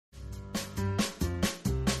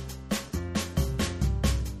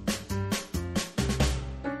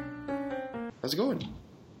How's it going?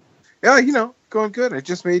 Yeah, going good. I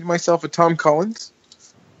just made myself a Tom Collins.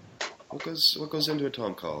 What goes into a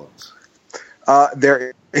Tom Collins?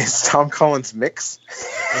 There is Tom Collins mix.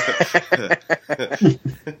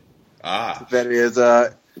 That is,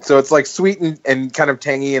 so it's like sweet and kind of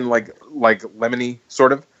tangy and like lemony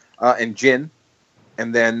sort of, and gin,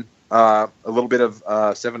 and then a little bit of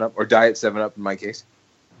 7-Up or Diet 7-Up in my case.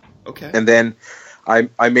 Okay. And then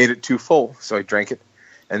I made it too full, so I drank it,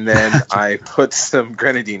 and then I put some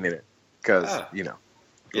grenadine in it because a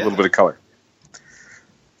little bit of color.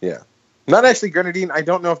 Yeah. Not actually grenadine. I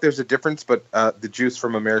don't know if there's a difference, but the juice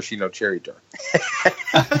from a maraschino cherry jar.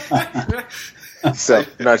 So,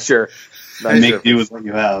 not sure. Make do with what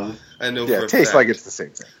you have. I know. Yeah, for it tastes like it's the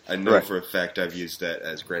same thing. I know for a fact I've used that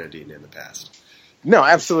as grenadine in the past. No,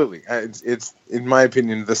 absolutely. It's in my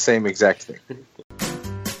opinion the same exact thing.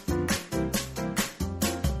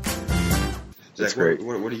 That's great.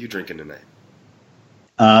 What are you drinking tonight?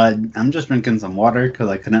 I'm just drinking some water because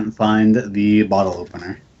I couldn't find the bottle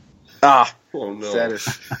opener. Ah, oh no! That is.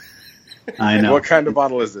 I know. What kind of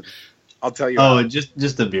bottle is it? I'll tell you. Oh,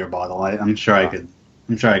 just a beer bottle. I'm sure I could.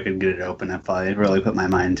 I'm sure I could get it open if I really put my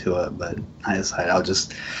mind to it. But I decided I'll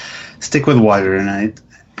just stick with water tonight.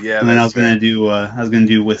 Yeah. And then I was gonna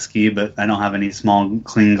do whiskey, but I don't have any small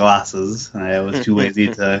clean glasses. I was too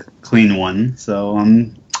lazy to clean one, so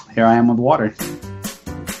here I am with water.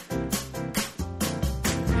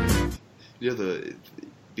 You know the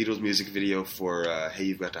Beatles music video for "Hey,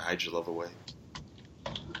 You've Got to Hide Your Love Away"?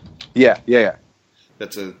 Yeah.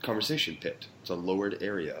 That's a conversation pit. It's a lowered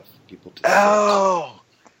area of people to. Oh,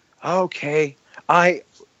 okay.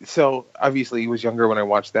 So obviously he was younger when I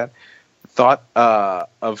watched that. Thought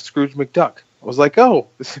of Scrooge McDuck. I was like, oh,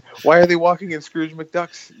 why are they walking in Scrooge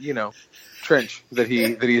McDuck's trench that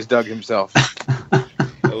he has dug himself?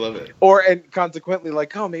 I love it. And consequently,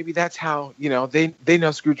 like, oh, maybe that's how they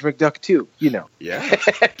know Scrooge McDuck too. Yeah,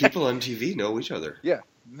 people on TV know each other. Yeah,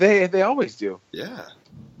 they always do. Yeah.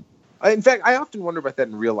 In fact, I often wonder about that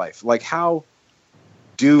in real life. Like, how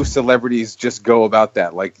do celebrities just go about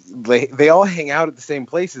that? Like, they all hang out at the same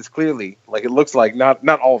places, clearly. Like, it looks like, not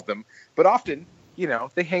all of them, but often,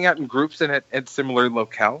 they hang out in groups and at similar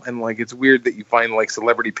locale. And, like, it's weird that you find, like,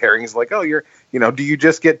 celebrity pairings. Like, oh, you're, do you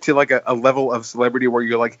just get to, like, a level of celebrity where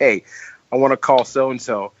you're like, hey, I want to call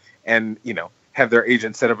so-and-so and, have their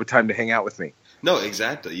agent set up a time to hang out with me? No,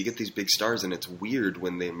 exactly. You get these big stars, and it's weird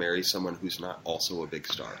when they marry someone who's not also a big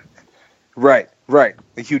star. Right.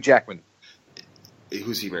 Hugh Jackman.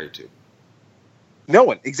 Who's he married to? No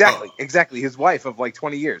one. Exactly. His wife of like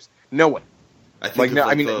 20 years. No one.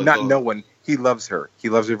 No one. He loves her. He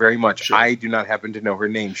loves her very much. Sure. I do not happen to know her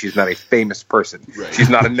name. She's not a famous person. Right. She's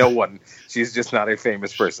not a no one. She's just not a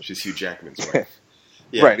famous person. She's Hugh Jackman's wife.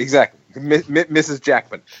 Yeah. Right. Exactly. Mrs.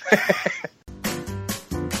 Jackman.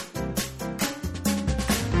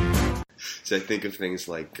 So I think of things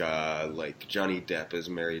like Johnny Depp is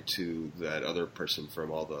married to that other person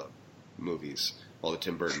from all the movies, all the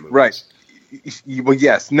Tim Burton movies. Right. Well,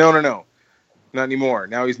 yes. No. Not anymore.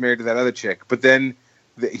 Now he's married to that other chick. But then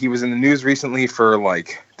he was in the news recently for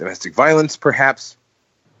like domestic violence, perhaps.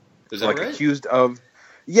 Is that like right? Accused of?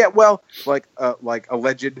 Yeah. Well, like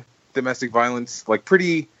alleged domestic violence, like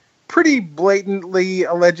pretty blatantly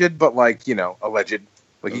alleged, but like alleged.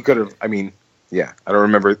 Like he could have. I mean. Yeah, I don't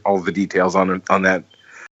remember all the details on that.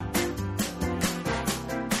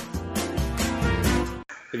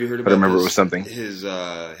 Have you heard about? But I remember it was something. His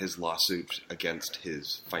lawsuit against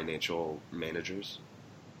his financial managers.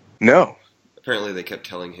 No. Apparently, they kept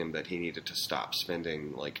telling him that he needed to stop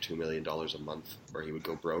spending like $2 million a month, or he would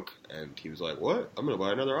go broke. And he was like, "What? I'm going to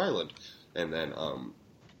buy another island," and then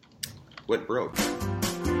went broke.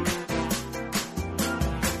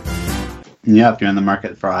 Yeah, if you're in the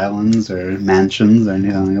market for islands or mansions or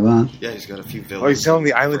anything like that. Yeah, he's got a few villas. Oh, he's selling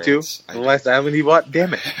the island too? The last island he bought?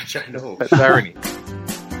 Damn it. I know. That's irony.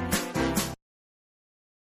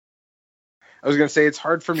 I was going to say, it's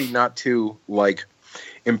hard for me not to, like,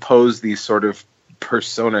 impose these sort of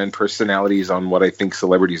persona and personalities on what I think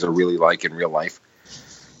celebrities are really like in real life.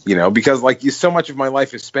 Because, like, so much of my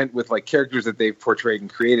life is spent with, like, characters that they've portrayed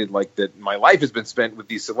and created, like, that my life has been spent with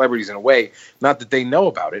these celebrities in a way, not that they know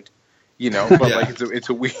about it. But yeah. like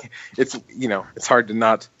it's hard to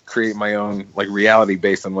not create my own like reality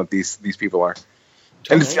based on what these people are.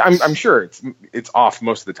 And I'm sure it's off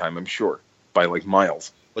most of the time. I'm sure by like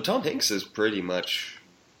miles. Well, Tom Hanks is pretty much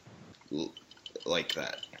like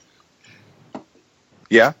that.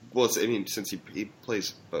 Yeah. Well, since he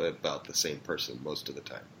plays about the same person most of the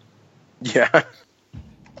time. Yeah.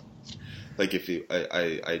 Like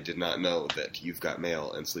I did not know that You've Got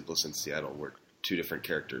Mail and Sleepless in Seattle were two different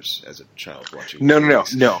characters as a child watching. No.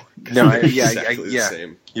 Exactly the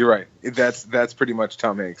same. You're right. That's pretty much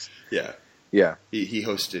Tom Hanks. Yeah. Yeah. He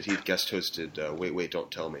guest hosted Wait,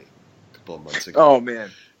 Don't Tell Me a couple of months ago. Oh man,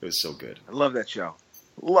 it was so good. I love that show.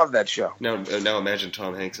 Love that show. Now imagine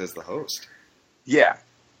Tom Hanks as the host. Yeah.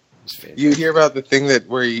 It's fantastic. You hear about the thing that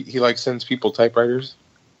where he like sends people typewriters?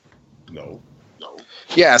 No.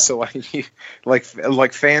 Yeah, so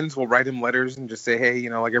like fans will write him letters and just say, hey,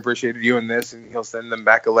 like I appreciated you in this, and he'll send them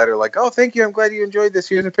back a letter like, oh, thank you, I'm glad you enjoyed this.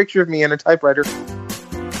 Here's a picture of me and a typewriter.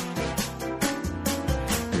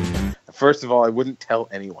 First of all, I wouldn't tell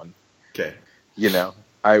anyone. Okay.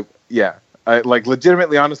 I like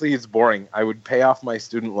legitimately, honestly, it's boring. I would pay off my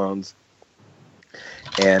student loans,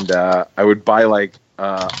 and I would buy like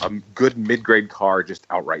a good mid-grade car just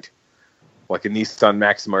outright, like a Nissan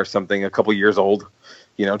Maxima or something, a couple years old,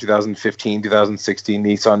 2015, 2016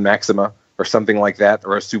 Nissan Maxima or something like that,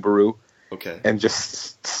 or a Subaru. Okay. And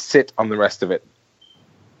just sit on the rest of it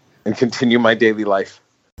and continue my daily life.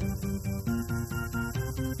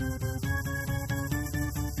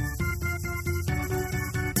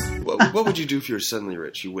 What would you do if you were suddenly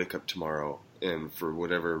rich? You wake up tomorrow and for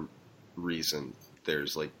whatever reason,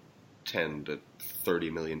 there's like $10 to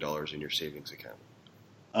 $30 million in your savings account.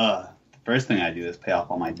 The first thing I do is pay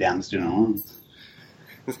off all my damn student loans.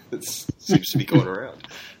 It seems to be going around.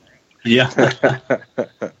 Yeah.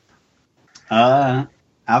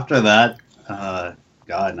 After that,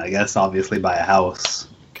 God, I guess obviously buy a house.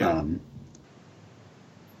 Okay.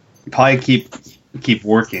 Probably keep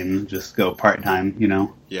working, just go part-time,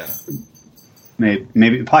 Yeah.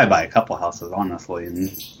 Maybe probably buy a couple houses, honestly,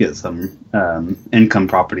 and get some income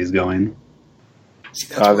properties going.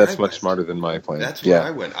 See, that's much smarter than my plan. That's where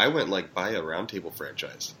I went. I went like buy a Roundtable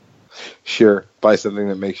franchise. Sure, buy something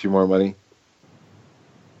that makes you more money.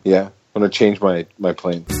 Yeah, I'm going to change my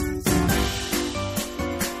plan.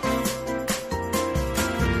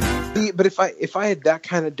 But if I had that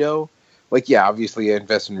kind of dough, like, yeah, obviously I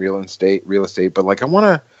invest in real estate, but like I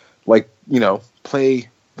want to play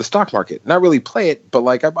the stock market. Not really play it, but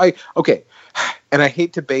like okay. And I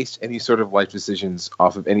hate to base any sort of life decisions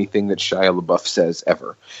off of anything that Shia LaBeouf says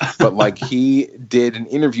ever. But like he did an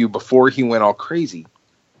interview before he went all crazy.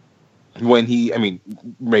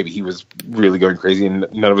 Maybe he was really going crazy and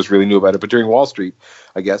none of us really knew about it, but during Wall Street,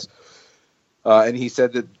 I guess. And he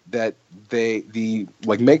said that the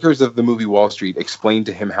makers of the movie Wall Street explained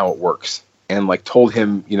to him how it works and like told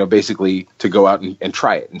him, basically to go out and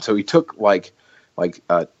try it. And so he took like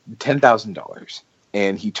 $10,000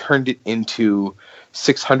 and he turned it into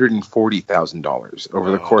 $640,000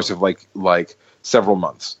 over the course of like several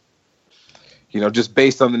months. Just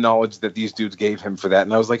based on the knowledge that these dudes gave him for that.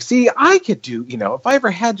 And I was like, see, I could do, if I ever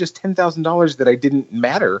had just $10,000 that I didn't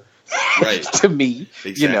matter right. to me,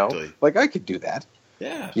 exactly. like I could do that.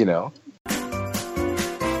 Yeah. You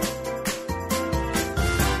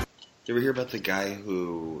ever hear about the guy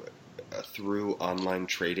who, through online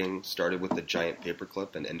trading, started with a giant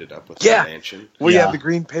paperclip and ended up with a mansion? Well, yeah, the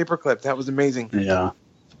green paperclip. That was amazing. Yeah.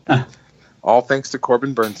 All thanks to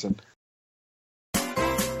Corbin Burnson.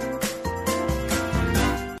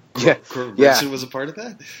 Corbin Burnson was a part of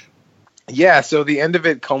that? Yeah, so the end of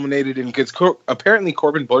it culminated in, because apparently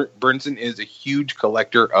Corbin Burnson is a huge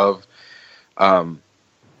collector of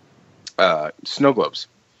snow globes.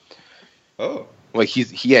 Oh. Like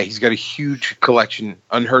he's got a huge collection,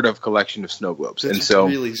 unheard of collection of snow globes. That's and so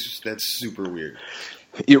that's super weird.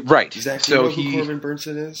 Right. Is that who Corbin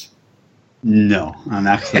Burnson is? No, I'm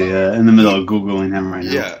actually in the middle of Googling him right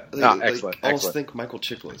now. Yeah. Excellent. Almost think Michael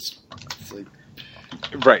Chiklis. It's like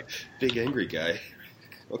right. Big angry guy.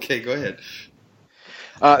 Okay, go ahead.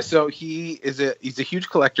 So he's a huge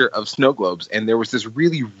collector of snow globes, and there was this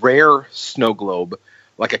really rare snow globe,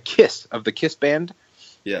 like a Kiss of the Kiss band.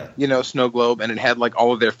 Yeah. Snow globe, and it had like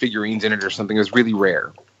all of their figurines in it or something. It was really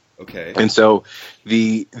rare. Okay. And so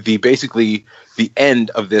the basically the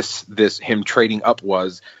end of this him trading up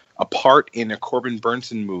was a part in a Corbin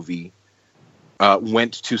Burnson movie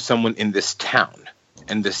went to someone in this town,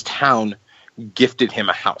 and this town gifted him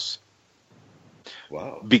a house.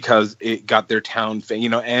 Wow. Because it got their town,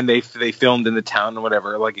 and they filmed in the town or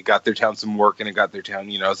whatever. Like it got their town some work, and it got their town,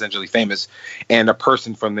 essentially famous. And a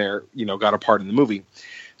person from there, got a part in the movie.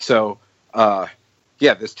 So,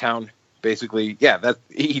 this town basically, that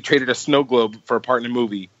he traded a snow globe for a part in a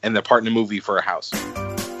movie, and the part in a movie for a house.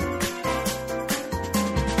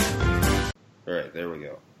 All right, there we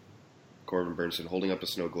go. Corbin Burnson holding up a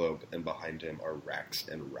snow globe, and behind him are racks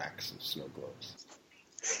and racks of snow globes.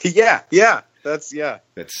 Yeah. That's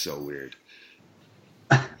so weird.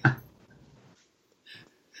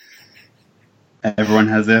 Everyone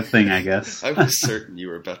has their thing, I guess. I was certain you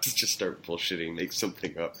were about to just start bullshitting, make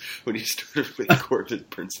something up when you started with Corbin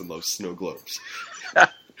Burnson loves snow globes.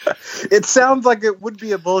 It sounds like it would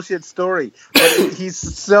be a bullshit story, but he's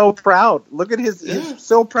so proud. Look at he's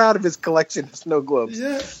so proud of his collection of snow globes.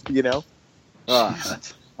 Yeah. You know?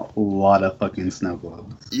 That's a lot of fucking snow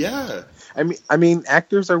globes. Yeah. I mean,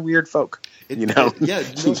 actors are weird folk. But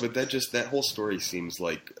that whole story seems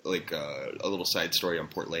like a little side story on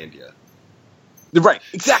Portlandia. Right,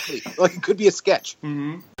 exactly. Like it could be a sketch.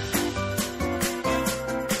 Mm-hmm.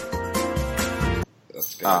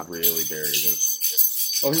 That's gonna really bury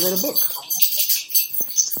this. Oh, he wrote a book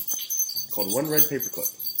called One Red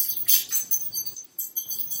Paperclip.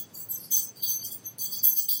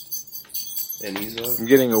 And I'm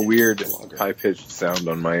getting a weird high-pitched sound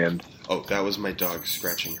on my end. Oh, that was my dog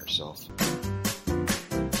scratching herself.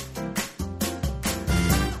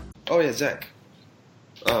 Oh yeah, Zach.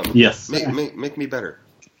 Yes. Make me better.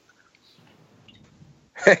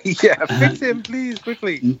 Yeah, fix him, please,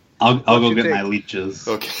 quickly. I'll go get my leeches.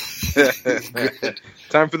 Okay.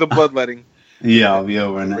 Time for the bloodletting. Yeah, I'll be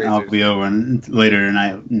over later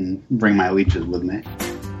tonight and bring my leeches with me.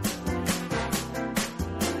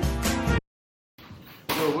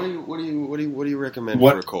 So what do you recommend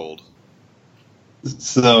for a cold?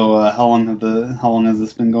 So how long has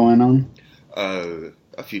this been going on?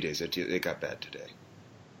 A few days. It got bad today.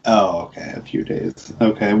 Oh, okay, a few days.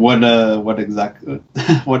 Okay, what exactly?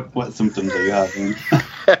 what symptoms are you having?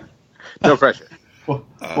 No pressure.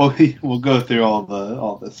 We'll go through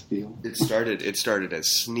all this feel. It started as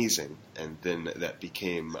sneezing, and then that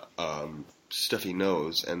became stuffy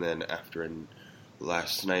nose, and then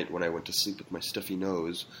last night when I went to sleep with my stuffy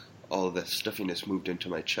nose, all of the stuffiness moved into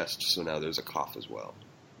my chest, so now there's a cough as well.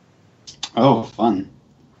 Oh, fun.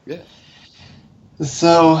 Yeah.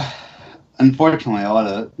 So, unfortunately,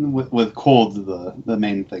 with colds, the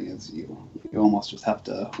main thing is you almost just have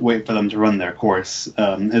to wait for them to run their course.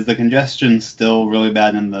 Is the congestion still really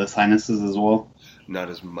bad in the sinuses as well? Not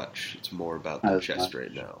as much. It's more about the chest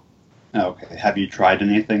right now. Okay. Have you tried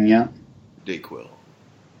anything yet? Dayquil.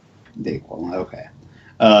 Okay.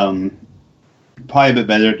 Probably a bit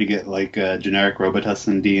better to get like generic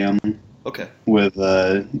Robitussin DM. Okay. With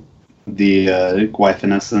the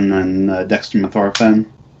guaifenesin and dextromethorphan.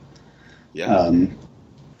 Yeah.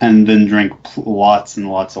 And then drink lots and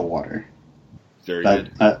lots of water. Very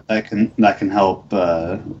good. That can help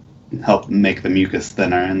make the mucus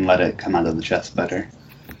thinner and let it come out of the chest better.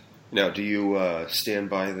 Now, do you stand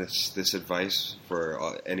by this advice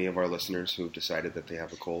for any of our listeners who have decided that they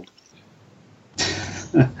have a cold?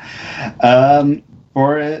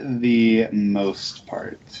 For the most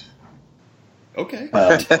part. Okay,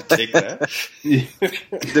 take that.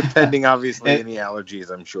 Depending, obviously, any allergies,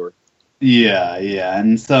 I'm sure. Yeah,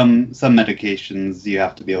 and some medications you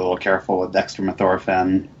have to be a little careful with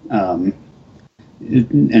dextromethorphan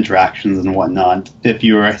interactions and whatnot. If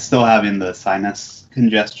you are still having the sinus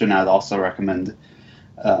congestion, I'd also recommend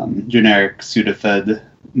generic Sudafed,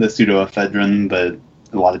 the pseudoephedrine, but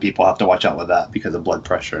a lot of people have to watch out with that because of blood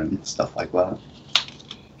pressure and stuff like that.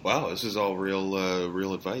 Wow, this is all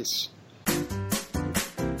real advice.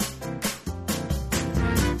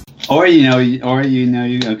 Or you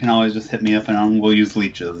can always just hit me up and we'll use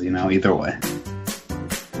leeches. Either way.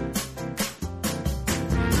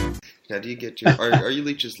 Now, do you get are your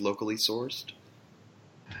leeches locally sourced?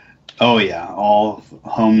 Oh yeah, all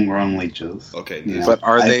homegrown leeches. Okay, but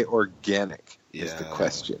are they organic? Is the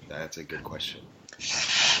question. That's a good question.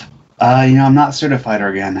 I'm not certified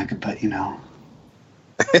organic, but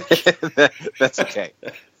That's okay.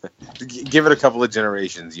 Give it a couple of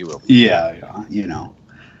generations, you will be. Yeah,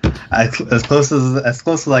 as close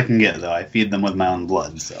as I can get, though. I feed them with my own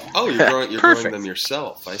blood, so. Oh, you're growing them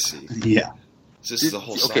yourself. I see. Yeah. This is the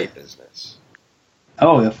whole side business.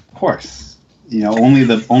 Oh, of course. Only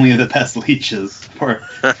the best leeches for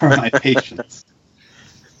my patients.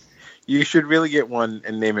 You should really get one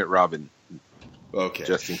and name it Robin. Okay.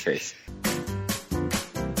 Just in case.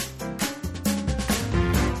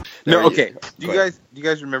 No, okay. Do you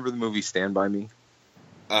guys remember the movie Stand By Me?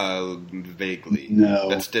 Vaguely. No.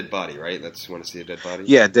 That's Dead Body, right? That's Want to See a Dead Body?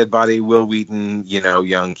 Yeah, Dead Body, Will Wheaton,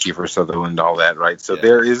 young Kiefer Sutherland, all that, right? So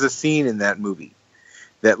there is a scene in that movie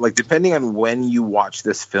that, like, depending on when you watch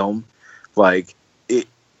this film, like,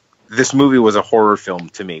 this movie was a horror film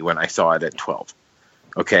to me when I saw it at 12.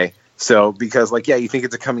 Okay? So, because, like, you think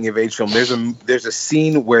it's a coming-of-age film. There's a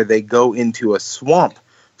scene where they go into a swamp,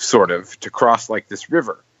 sort of, to cross, like, this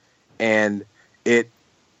river. And it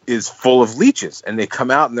is full of leeches. And they come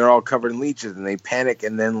out, and they're all covered in leeches, and they panic.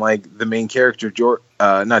 And then, like, the main character,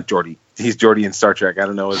 not Jordy, he's Geordi in Star Trek. I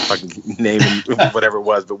don't know his fucking name and whatever it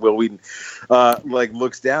was, but Will Wheaton like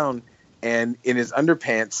looks down, and in his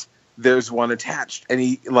underpants there's one attached, and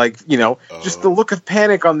he like, you know, just the look of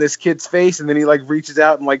panic on this kid's face, and then he like reaches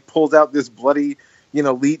out and like pulls out this bloody, you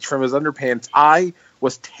know, leech from his underpants. I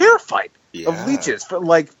was terrified of leeches, but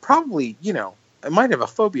like probably, you know, I might have a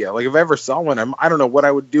phobia. Like if I ever saw one, I don't know what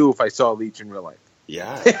I would do if I saw a leech in real life.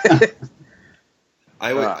 Yeah.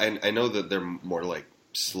 I know that they're more like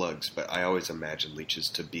slugs, but I always imagine leeches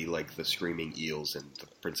to be like the screaming eels in The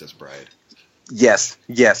Princess Bride. Yes,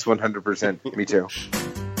 100%. Me too.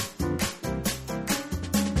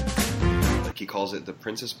 Like he calls it The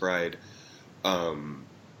Princess Bride,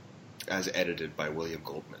 as edited by William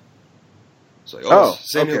Goldman. It's like,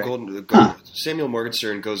 Samuel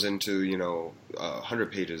Morgenstern goes into, you know,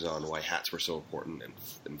 100 pages on why hats were so important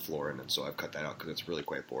in Florin, and so I've cut that out because it's really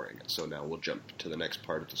quite boring. And so now we'll jump to the next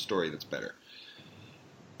part of the story that's better.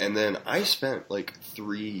 And then I spent like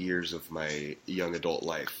 3 years of my young adult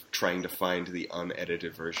life trying to find the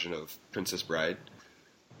unedited version of Princess Bride.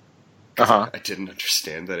 I didn't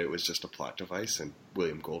understand that it was just a plot device, and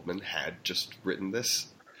William Goldman had just written this.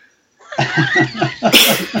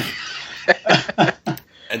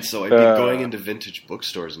 And so I'd be going into vintage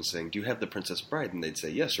bookstores and saying, "Do you have The Princess Bride?" And they'd say,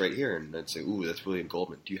 "Yes, right here." And I'd say, "Ooh, that's William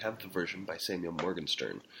Goldman. Do you have the version by Samuel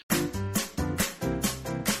Morgenstern?"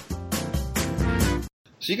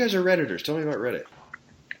 So you guys are Redditors. Tell me about Reddit.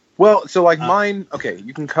 Well, so like mine, okay,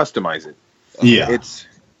 you can customize it. Yeah.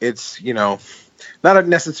 It's you know, not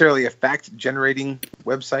necessarily a fact-generating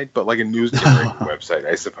website, but like a news-generating website,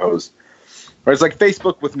 I suppose. Or it's like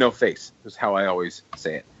Facebook with no face, is how I always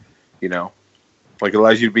say it, you know? Like, it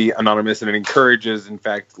allows you to be anonymous, and it encourages, in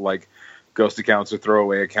fact, like, ghost accounts or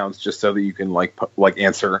throwaway accounts just so that you can, like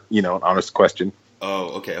answer, you know, an honest question.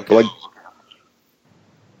 Oh, okay. Like,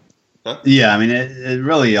 huh? Yeah, I mean, it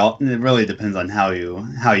really depends on how you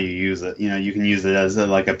use it. You know, you can use it as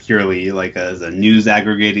a purely like as a news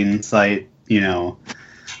aggregating site. You know,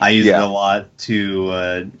 I use it a lot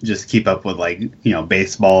to just keep up with, like, you know,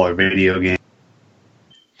 baseball or video games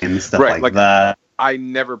and stuff like that. I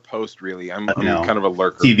never post, really. I'm kind of a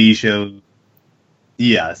lurker. TV shows.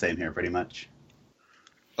 Yeah, same here, pretty much.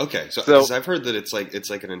 Okay, so 'cause I've heard that it's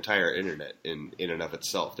like an entire internet in and of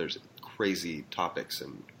itself. There's crazy topics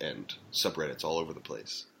and subreddits all over the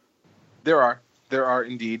place. There are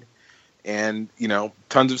indeed, and you know,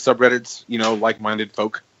 tons of subreddits. You know, like-minded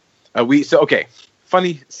folk.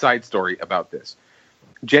 Funny side story about this.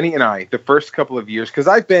 Jenny and I, the first couple of years, because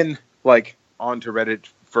I've been like onto Reddit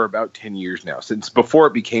for about 10 years now, since before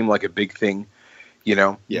it became like a big thing, you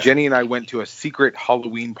know. Yeah. Jenny and I went to a secret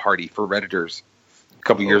Halloween party for Redditors a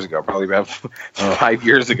couple years ago, probably about 5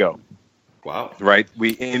 years ago. Wow. Right?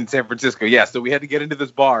 We in San Francisco. Yeah, so we had to get into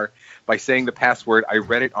this bar by saying the password, I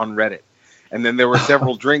read it on Reddit. And then there were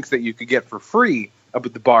several drinks that you could get for free up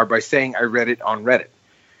at the bar by saying I read it on Reddit.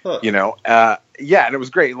 Huh. You know, and it was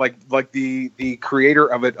great. Like the creator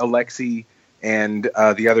of it, Alexi, and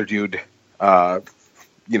the other dude,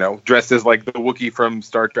 you know, dressed as like the Wookiee from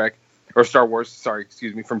Star Trek or Star Wars. Sorry,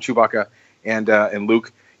 excuse me, from Chewbacca and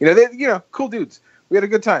Luke. You know, they cool dudes. We had a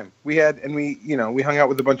good time. We hung out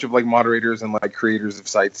with a bunch of like moderators and like creators of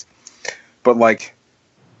sites, but like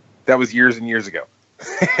that was years and years ago.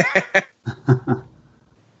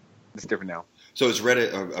 It's different now. So is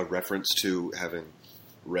Reddit a reference to having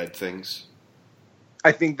read things?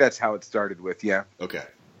 I think that's how it started with, yeah. Okay.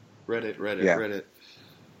 Reddit.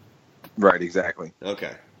 Right, exactly.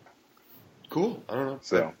 Okay. Cool. I don't know.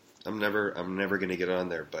 So I'm never going to get on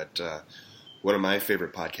there, but one of my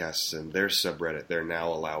favorite podcasts and their subreddit, they're now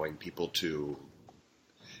allowing people to.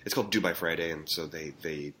 It's called Do by Friday, and so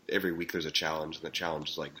they every week there's a challenge, and the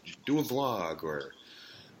challenge is like do a vlog or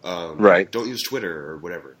don't use Twitter or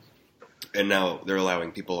whatever. And now they're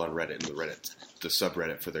allowing people on Reddit and the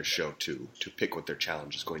subreddit for their show to pick what their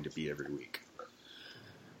challenge is going to be every week.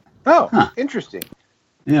 Oh, interesting.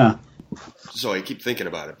 Yeah. So I keep thinking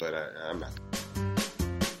about it, but I'm not.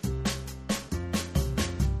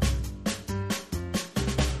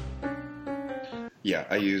 Yeah,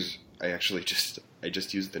 I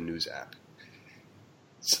just use the news app.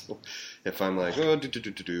 So if I'm like, instead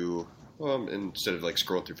of like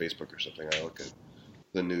scrolling through Facebook or something, I look at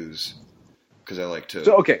the news because I like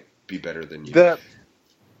to be better than you. The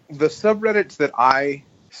subreddits that I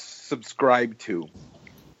subscribe to,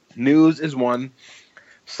 news is one,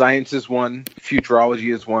 science is one,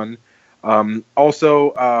 futurology is one.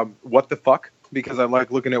 Also, what the fuck, because I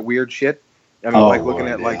like looking at weird shit. And I like looking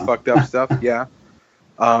at like fucked up stuff. Yeah.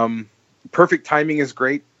 Perfect timing is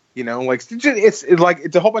great. You know, like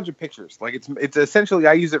it's a whole bunch of pictures. Like it's essentially,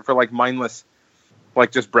 I use it for like mindless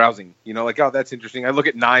like just browsing, like, oh, that's interesting. I look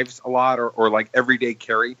at knives a lot, or like everyday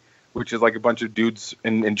carry, which is like a bunch of dudes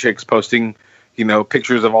and chicks posting,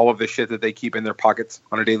 pictures of all of the shit that they keep in their pockets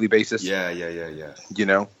on a daily basis. Yeah.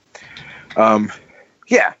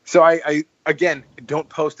 Yeah. So I again, don't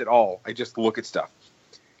post at all. I just look at stuff.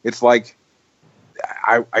 It's like,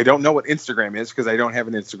 I don't know what Instagram is because I don't have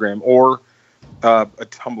an Instagram, or a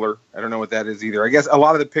Tumblr. I don't know what that is either. I guess a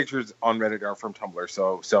lot of the pictures on Reddit are from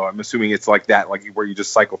Tumblr, so I'm assuming it's like that, like where you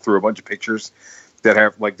just cycle through a bunch of pictures that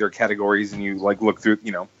have like their categories, and you like look through,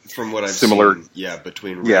 From what I've similar, seen,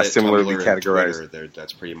 between Reddit, similarly Tumblr, categorized. and Twitter,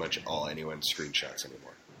 that's pretty much all anyone screenshots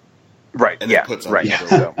anymore. Right. And yeah. it puts on right. the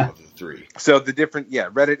other of the three. So the different,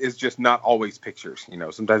 Reddit is just not always pictures.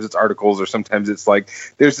 Sometimes it's articles, or sometimes it's like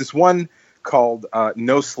there's this one called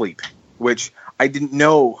No Sleep, which I didn't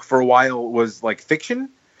know for a while was like fiction.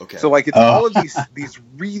 Okay. So like it's all of these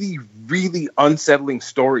really, really unsettling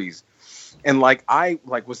stories, and like I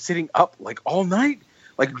like was sitting up like all night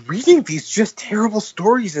like reading these just terrible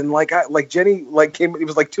stories, and like Jenny like came. It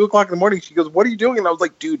was like 2:00 in the morning. She goes, "What are you doing?" And I was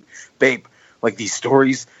like, "Dude, babe, like these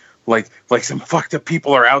stories." Like some fucked up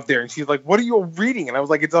people are out there, and she's like, "What are you reading?" And I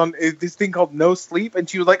was like, "It's on this thing called No Sleep," and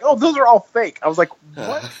she was like, "Oh, those are all fake." I was like,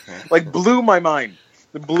 "What?" Like blew my mind.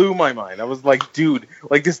 It blew my mind. I was like, "Dude,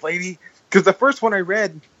 like this lady," because the first one I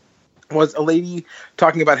read was a lady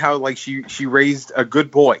talking about how like she raised a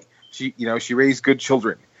good boy. She raised good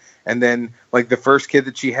children, and then like the first kid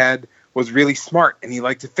that she had was really smart, and he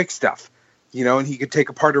liked to fix stuff. And he could take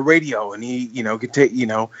apart a radio, and he, could take,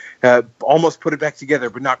 almost put it back together,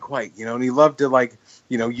 but not quite, and he loved to like,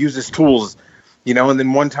 use his tools, and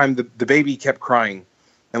then one time the baby kept crying,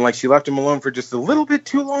 and like she left him alone for just a little bit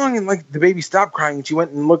too long, and like the baby stopped crying, and she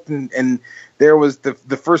went and looked, and there was the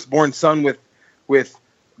firstborn son with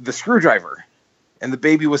the screwdriver, and the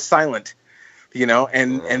baby was silent,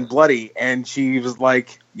 and bloody, and she was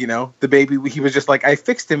like, the baby, he was just like, "I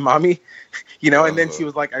fixed him, mommy," and then she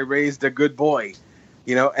was like, "I raised a good boy,"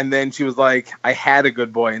 and then she was like, "I had a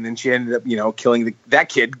good boy," and then she ended up, killing that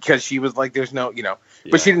kid because she was like, "There's no,"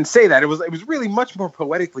 but she didn't say that. It was really much more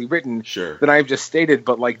poetically written than I've just stated,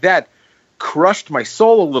 but like that crushed my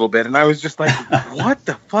soul a little bit, and I was just like, "What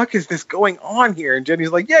the fuck is this going on here?" And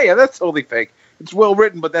Jenny's like, "Yeah, that's totally fake. It's well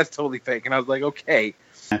written, but that's totally fake." And I was like, "Okay."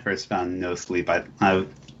 When I first found No Sleep, I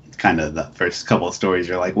kind of the first couple of stories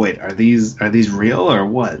are like, wait, are these real or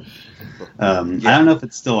what? I don't know if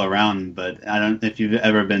it's still around, but I don't. If you've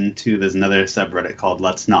ever been to, there's another subreddit called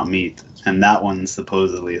Let's Not Meet, and that one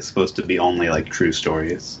supposedly is supposed to be only like true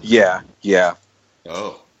stories. Yeah.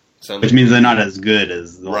 Oh, which means they're not as good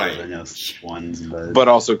as the No Sleep ones, but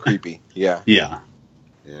also creepy. Yeah. Yeah.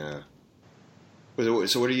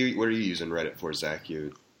 So what are you using Reddit for, Zach?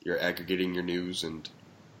 You're aggregating your news and.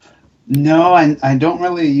 No, I don't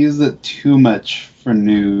really use it too much for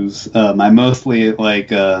news. I mostly like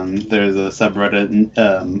there's a subreddit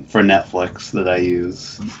for Netflix that I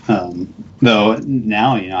use. Though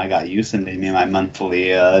now I got you sending me my monthly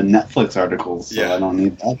Netflix articles, so I don't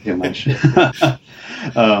need that too much. A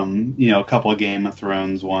couple of Game of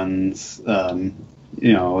Thrones ones. The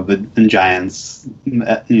Giants.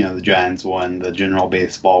 The Giants one, the General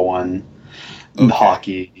Baseball one. Okay.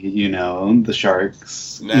 Hockey, the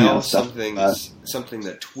Sharks. Now something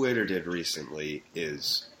that Twitter did recently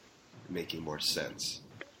is making more sense,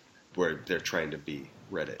 where they're trying to be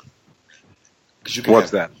Reddit.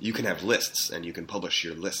 What's that? You can have lists, and you can publish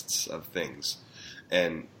your lists of things,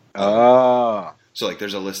 and so like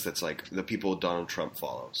there's a list that's like the people Donald Trump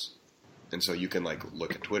follows, and so you can like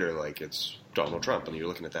look at Twitter like it's Donald Trump, and you're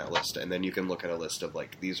looking at that list, and then you can look at a list of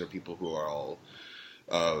like these are people who are all.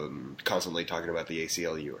 Constantly talking about the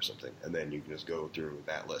ACLU or something, and then you can just go through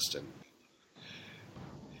that list, and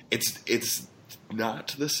it's not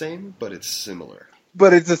the same, but it's similar.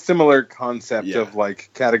 But it's a similar concept of like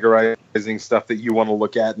categorizing stuff that you want to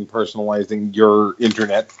look at and personalizing your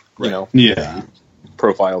internet,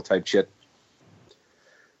 profile type shit.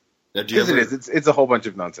 Because it's a whole bunch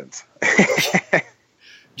of nonsense.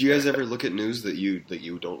 Do you guys ever look at news that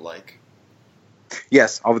you don't like?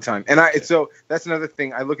 Yes, all the time. And so that's another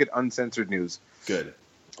thing. I look at uncensored news. Good.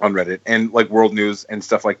 On Reddit and like world news and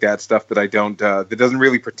stuff like that. Stuff that I don't that doesn't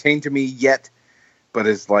really pertain to me yet, but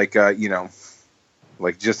is like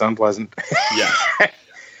like just unpleasant. Yeah.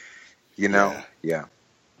 Yeah.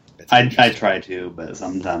 I try to, but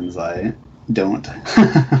sometimes I don't.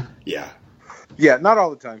 Yeah. Yeah, not all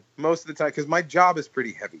the time. Most of the time, because my job is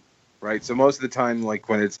pretty heavy, right? So most of the time, like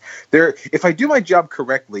when it's there, if I do my job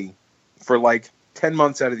correctly for like 10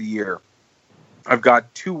 months out of the year, I've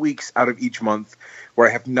got 2 weeks out of each month where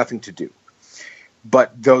I have nothing to do.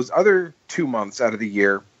 But those other 2 months out of the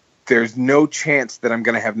year, there's no chance that I'm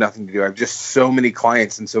going to have nothing to do. I have just so many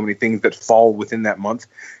clients and so many things that fall within that month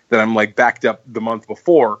that I'm like backed up the month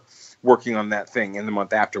before working on that thing and the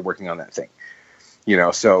month after working on that thing.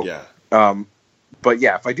 So, but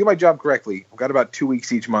yeah, if I do my job correctly, I've got about 2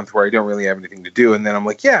 weeks each month where I don't really have anything to do. And then I'm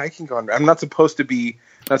like, yeah, I can go on. I'm not supposed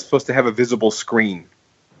to have a visible screen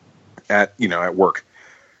at work.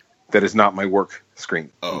 That is not my work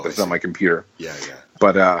screen. Oh, that's not my computer. Yeah.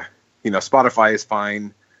 But, Spotify is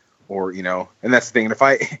fine or, and that's the thing.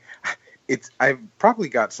 And I've probably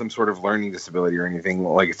got some sort of learning disability or anything.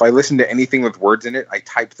 Like if I listen to anything with words in it, I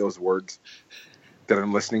type those words that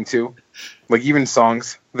I'm listening to. Like even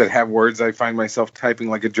songs that have words, I find myself typing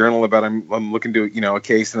like a journal about I'm looking to a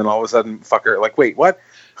case, and then all of a sudden, fucker, like wait, what?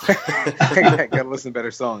 I gotta listen to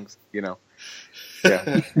better songs,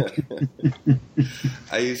 Yeah.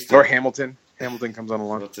 I used to, or Hamilton. Hamilton comes on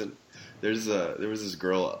along. There was this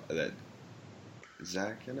girl that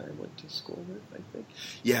Zach and I went to school with, I think.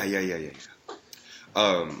 Yeah.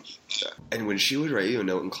 And when she would write you a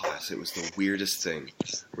note in class, it was the weirdest thing.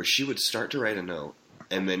 Where she would start to write a note,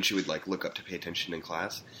 and then she would like look up to pay attention in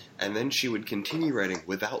class, and then she would continue writing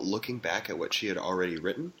without looking back at what she had already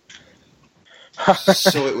written.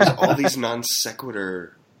 So it was all these non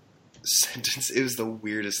sequitur sentences. It was the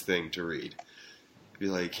weirdest thing to read. Be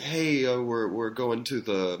like, hey, we're going to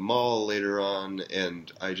the mall later on,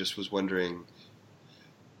 and I just was wondering,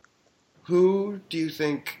 who do you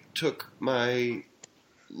think took my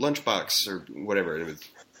lunchbox or whatever? It was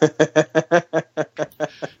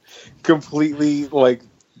completely like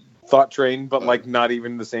thought train, but like not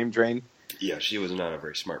even the same train. Yeah, she was not a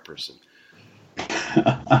very smart person.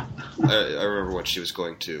 I remember when she was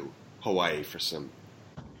going to Hawaii for something,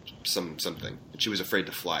 and she was afraid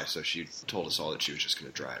to fly, so she told us all that she was just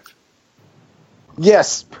going to drive.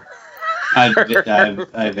 Yes, I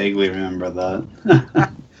vaguely remember that.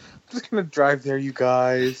 I'm just going to drive there, you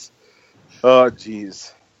guys. Oh,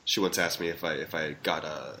 jeez. She once asked me if I got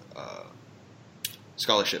a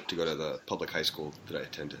scholarship to go to the public high school that I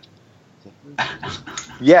attended.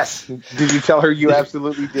 Yes. Did you tell her you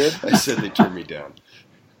absolutely did? I said they turned me down.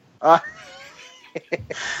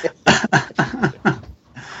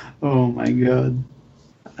 Oh my god!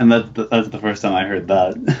 And that's the first time I heard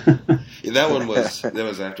that. Yeah, that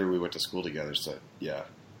was after we went to school together. So yeah.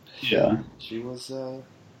 She was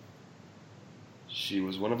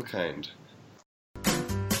one of a kind.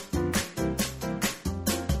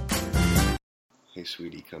 Hey,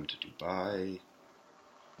 sweetie, come to Dubai.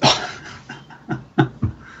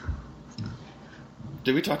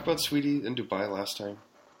 Did we talk about Sweetie in Dubai last time?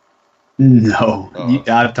 No, Oh.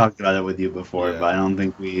 I've talked about it with you before, Yeah. but I don't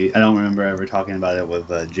remember ever talking about it with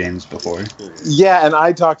James before. Yeah, and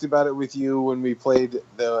I talked about it with you when we played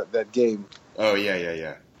that game. Oh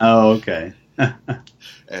yeah. Oh, okay.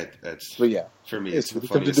 That's But yeah, for me. yes, It's the come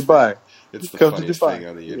to funniest Dubai. thing. It's the Come to funniest Dubai. thing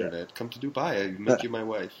on the Yeah. internet. Come to Dubai. I make you my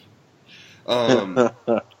wife.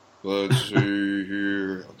 Let's see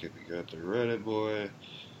here. Okay, we got the Reddit boy.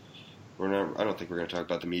 I don't think we're going to talk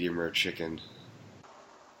about the medium rare chicken.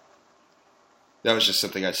 That was just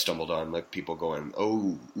something I stumbled on, like people going,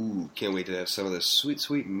 "Oh, ooh, can't wait to have some of this sweet,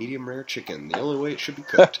 sweet medium rare chicken. The only way it should be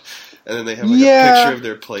cooked." And then they have like a picture of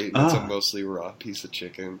their plate, and it's a mostly raw piece of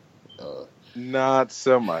chicken. Not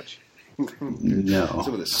so much. No,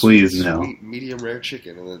 Some of this please sweet, no. sweet medium rare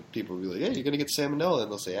chicken, and then people will be like, "Hey, you're going to get salmonella,"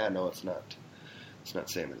 and they'll say, no, it's not. It's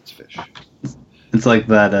not salmon, it's fish. It's like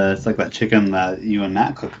that. It's like that chicken that you and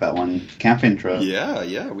Matt cooked that one camping trip.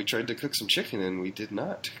 Yeah. We tried to cook some chicken, and we did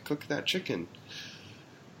not cook that chicken.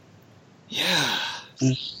 Yeah.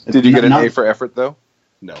 Did you get an A for effort, though?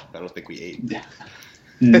 No, I don't think we ate.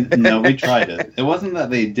 No, we tried it. It wasn't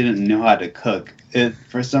that they didn't know how to cook.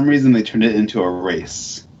 For some reason, they turned it into a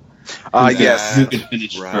race. Yes. Who could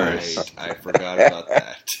finish right. first? I forgot about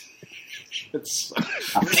that.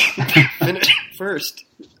 Finish first.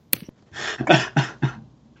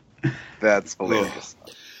 That's hilarious.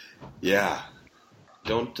 Yeah.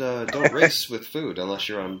 Don't race with food unless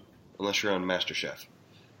you're on MasterChef.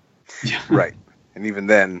 Yeah. Right. And even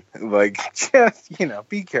then, like, just,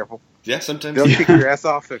 be careful. Yeah, sometimes They'll kick your ass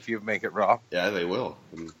off if you make it raw. Yeah, they will.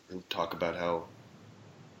 And talk about how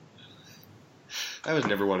I would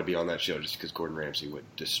never want to be on that show just because Gordon Ramsay would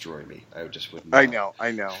destroy me. I just wouldn't. I know.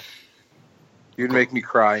 You'd make me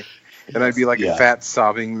cry. And I'd be like a fat,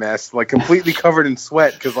 sobbing mess, like completely covered in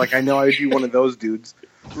sweat, because, like, I know I'd be one of those dudes.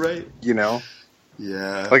 Right.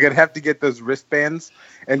 Yeah. Like, I'd have to get those wristbands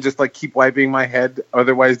and just, like, keep wiping my head.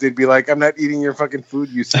 Otherwise, they'd be like, I'm not eating your fucking food.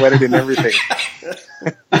 You sweated and everything.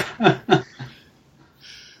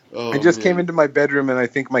 Oh, I just man. came into my bedroom and I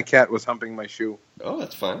think my cat was humping my shoe. Oh,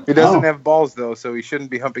 that's fun. He doesn't Oh. have balls though, so he shouldn't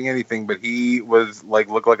be humping anything. But he was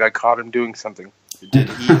looked like I caught him doing something. Did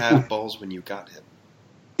he have balls when you got him?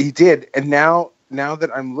 He did, and now that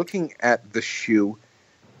I'm looking at the shoe,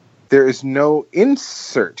 there is no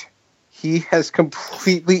insert. He has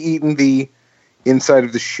completely eaten the inside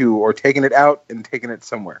of the shoe, or taken it out and taken it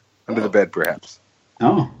somewhere under the bed, perhaps.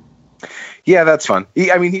 Oh. Yeah, that's fun. He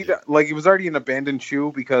it was already an abandoned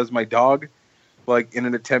shoe because my dog, in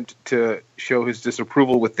an attempt to show his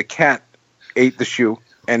disapproval with the cat, ate the shoe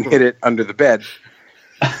and hid it under the bed.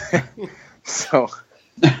 So,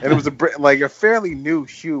 and it was a fairly new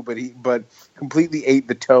shoe, but completely ate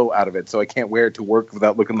the toe out of it. So I can't wear it to work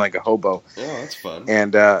without looking like a hobo. Oh, that's fun.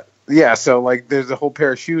 And so there's a whole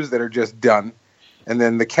pair of shoes that are just done, and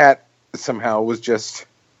then the cat somehow was just.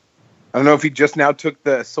 I don't know if he just now took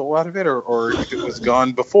the sole out of it or if it was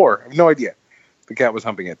gone before. I have no idea. The cat was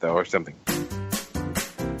humping it, though, or something.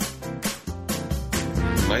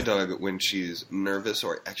 My dog, when she's nervous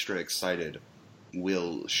or extra excited,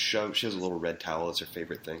 will shove... She has a little red towel as her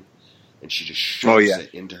favorite thing, and she just shoves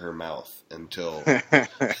it into her mouth until her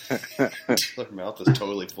mouth is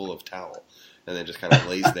totally full of towel, and then just kind of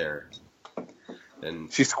lays there.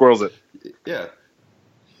 And she squirrels it. Yeah.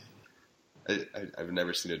 I've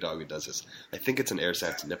never seen a dog who does this. I think it's an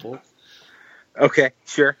ersatz nipple. Okay,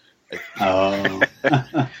 sure. Oh.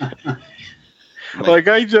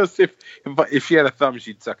 If she had a thumb,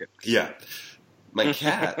 she'd suck it. Yeah. My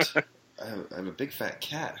cat, I have a big fat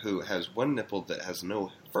cat who has one nipple that has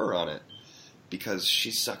no fur on it because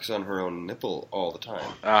she sucks on her own nipple all the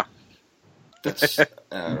time. That's, I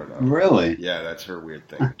don't know. Really? Yeah, that's her weird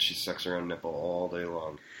thing. She sucks her own nipple all day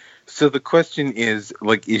long. So the question is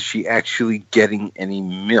she actually getting any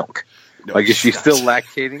milk? No, is she not. still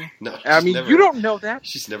lactating? No. You don't know that.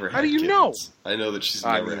 She's never had How do you kittens. know? I know that she's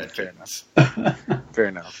never had fair kittens. enough. Fair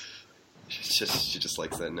enough. She just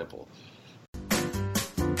likes that nipple.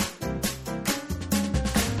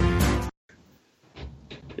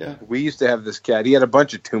 Yeah. We used to have this cat. He had a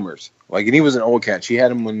bunch of tumors. And he was an old cat. She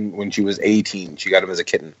had him when she was 18. She got him as a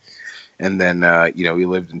kitten. And then, he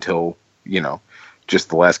lived until, just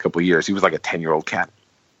the last couple of years. He was like a 10-year-old cat.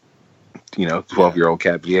 12-year-old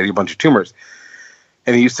cat. But he had a bunch of tumors.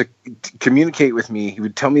 And he used to communicate with me. He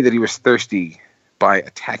would tell me that he was thirsty by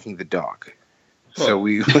attacking the dog. Huh. So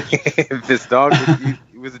this dog,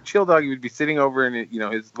 he was a chill dog. He would be sitting over in,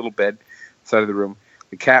 his little bed side of the room.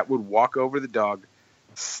 The cat would walk over the dog,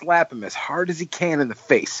 slap him as hard as he can in the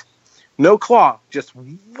face. No claw, just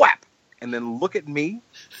whap, and then look at me,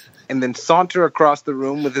 and then saunter across the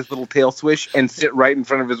room with his little tail swish and sit right in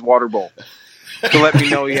front of his water bowl to let me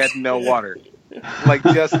know he had no water.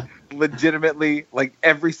 Just legitimately,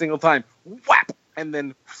 every single time, whap, and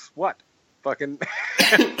then what? Fucking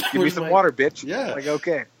give me some water, bitch. Yeah.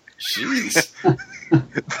 Okay. Jeez.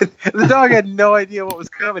 The dog had no idea what was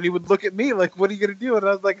coming. He would look at me like, what are you going to do? And I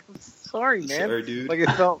was like, I'm sorry, man. Sorry, dude. It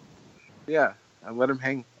felt, I let him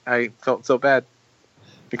hang. I felt so bad.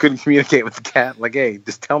 I couldn't communicate with the cat. Hey,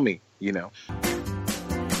 just tell me, Have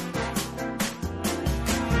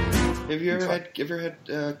you ever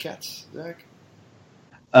had cats, Zach?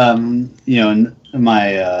 My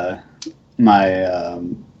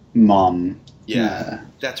mom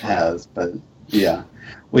that's right. has, but yeah.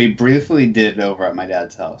 We briefly did over at my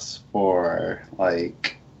dad's house for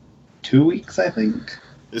 2 weeks, I think.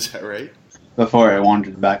 Is that right? Before it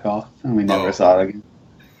wandered back off, and we never saw it again.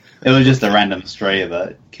 It was just a random stray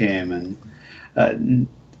that came, and I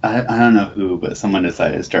don't know who, but someone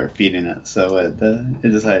decided to start feeding it, so it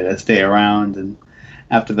decided to stay around, and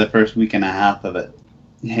after the first week and a half of it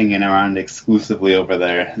hanging around exclusively over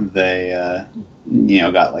there, they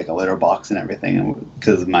got a litter box and everything,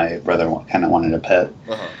 because my brother kind of wanted a pet.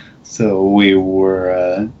 Uh-huh. So we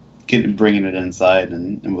were bringing it inside,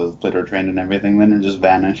 and it was litter trained and everything. Then it just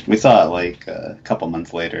vanished. We saw it a couple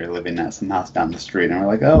months later, living at some house down the street, and we're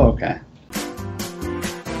like, oh, okay.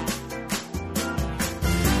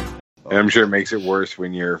 And I'm sure it makes it worse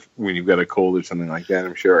when you've got a cold or something like that.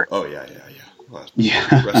 I'm sure. Oh yeah. Well,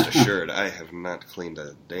 yeah. Rest assured, I have not cleaned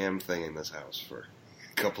a damn thing in this house for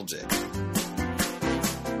a couple days.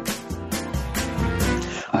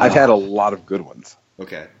 I've had a lot of good ones.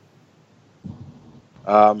 Okay.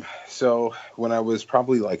 So when I was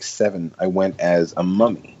probably 7, I went as a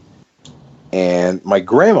mummy. And my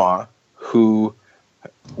grandma, who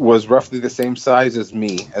was roughly the same size as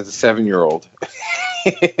me as a 7-year-old,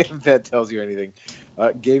 if that tells you anything,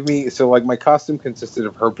 gave me, my costume consisted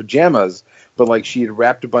of her pajamas, but she had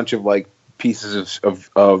wrapped a bunch of pieces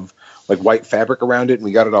of like white fabric around it, and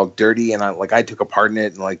we got it all dirty, and I took a part in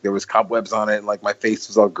it, and like there was cobwebs on it, and like my face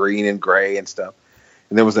was all green and gray and stuff.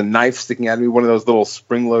 And there was a knife sticking out of me, one of those little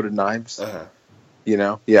spring-loaded knives. Uh-huh. You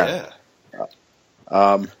know? Yeah.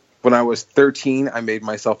 When I was 13, I made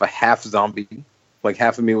myself a half zombie. Like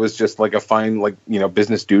half of me was just like a fine, like, you know,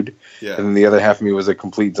 business dude. Yeah. And then the other half of me was a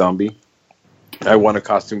complete zombie. I won a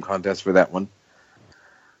costume contest for that one.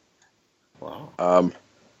 Wow.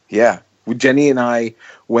 Yeah. Jenny and I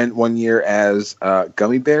went one year as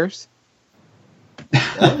gummy bears.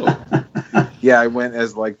 Oh. Yeah, I went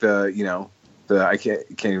as like I can't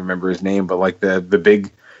even remember his name, but like the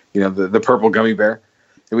big, you know, the purple gummy bear.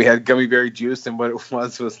 And we had gummy berry juice, and what it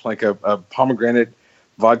was like a pomegranate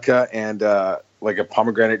vodka and like a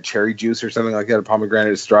pomegranate cherry juice or something like that, a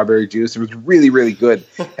pomegranate strawberry juice. It was really, really good.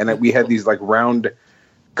 And we had these like round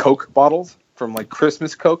Coke bottles from like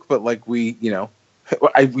Christmas Coke, but like we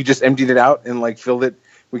just emptied it out and like filled it.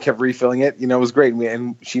 We kept refilling it. You know, it was great.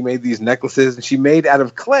 And she made these necklaces, and she made out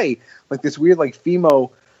of clay, like this weird like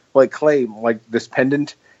Fimo like clay, like this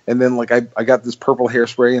pendant. And then like I got this purple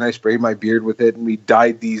hairspray, and I sprayed my beard with it, and we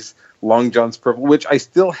dyed these long johns purple, which I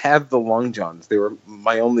still have the long johns. They were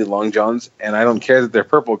my only long johns, and I don't care that they're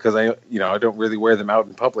purple because I don't really wear them out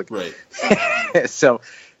in public. Right. So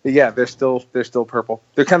yeah, they're still purple.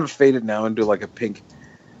 They're kind of faded now into like a pink.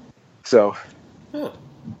 So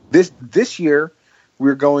this year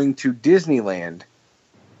we're going to Disneyland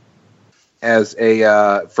as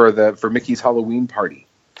for Mickey's Halloween party.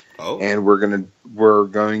 Oh. And we're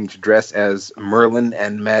going to dress as Merlin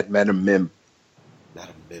and Madam Mim.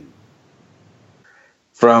 Madam Mim.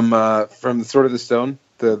 From the Sword of the Stone,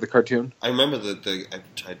 the cartoon. I remember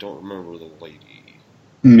I don't remember the lady.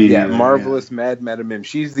 Yeah, marvelous Madam Mim.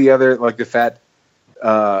 She's the other, like the fat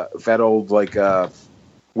old like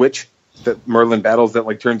witch that Merlin battles, that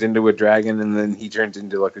like turns into a dragon, and then he turns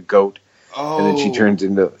into like a goat, and then she turns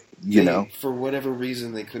into for whatever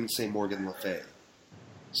reason they couldn't say Morgan Le Fay.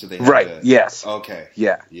 So they had yes. Okay.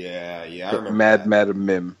 Yeah. Yeah, I remember Madam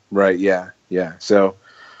Mim. Right, yeah. So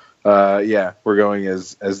we're going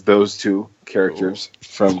as those two characters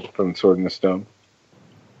from Sword in the Stone.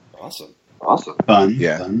 Awesome. Fun.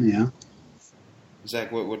 Yeah.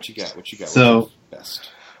 Zach, what you got? So, what's best?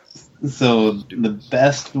 So the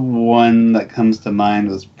best one that comes to mind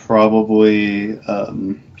was probably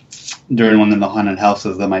during one of the haunted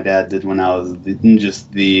houses that my dad did when I was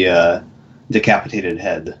just the decapitated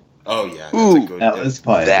head. Oh yeah, that's a good. That was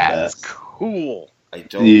probably the best. Cool. I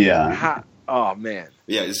don't. Yeah. Oh man.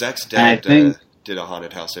 Yeah, Zach's dad did a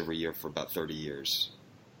haunted house every year for about 30 years.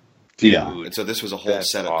 Yeah. And so this was a whole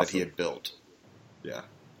setup that he had built. Yeah.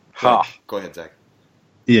 Go ahead, Zach.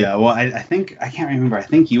 Yeah, well, I think, I can't remember, I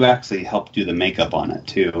think you actually helped do the makeup on it,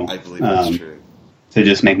 too. I believe that's true. To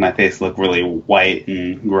just make my face look really white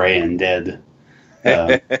and gray and dead.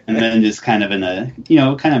 And then just kind of in a,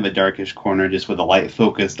 kind of a darkish corner, just with the light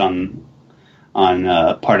focused on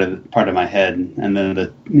part of my head. And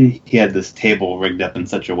then he had this table rigged up in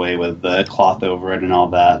such a way with the cloth over it and all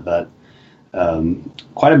that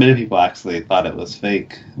quite a bit of people actually thought it was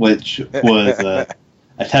fake, which was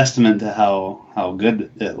a testament to how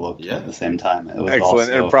good it looked at the same time. It was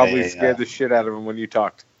excellent, and probably scared the shit out of him when you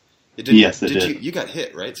talked. Yes, it did. You got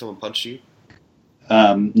hit, right? Someone punched you?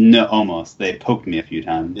 No, almost. They poked me a few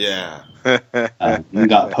times. Yeah.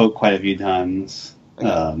 Got poked quite a few times. I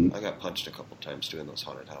got punched a couple times too in those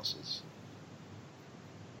haunted houses.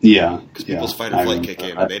 Yeah. Because people's fight or flight kick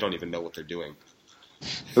in, and they don't even know what they're doing.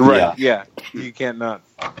 Right, yeah. You can't not.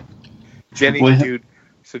 Jenny, dude.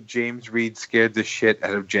 So James Reed scared the shit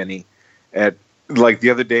out of Jenny. At like the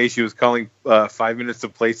other day, she was calling 5 minutes to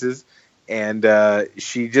places, and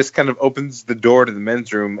she just kind of opens the door to the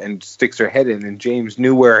men's room and sticks her head in, and James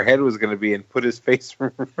knew where her head was going to be and put his face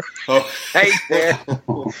right there.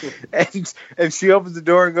 and she opens the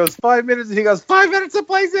door and goes, 5 minutes, and he goes, 5 minutes to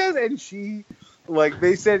places, and she, like,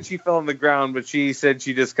 they said she fell on the ground, but she said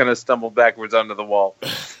she just kind of stumbled backwards onto the wall.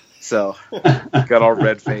 So, got all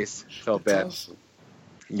red face. Felt bad. Awesome.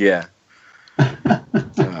 Yeah.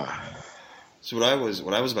 So when I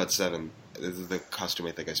was about 7, the costume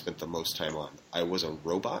I think I spent the most time on, I was a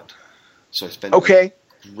robot. So I spent a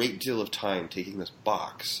great deal of time taking this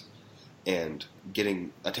box and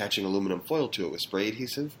attaching aluminum foil to it with spray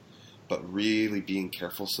adhesive, but really being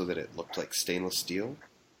careful so that it looked like stainless steel.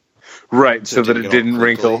 Right, so that it didn't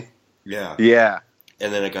wrinkle. Yeah. Yeah.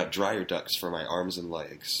 And then I got dryer ducts for my arms and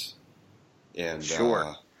legs. And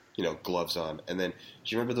gloves on. And then, do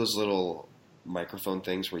you remember those little microphone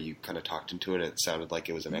things where you kind of talked into it and it sounded like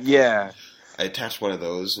it was an echo? Yeah. I attached one of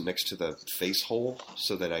those next to the face hole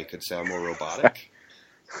so that I could sound more robotic.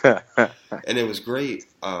 And it was great.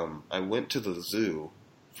 I went to the zoo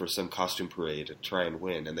for some costume parade to try and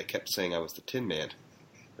win, and they kept saying I was the Tin Man.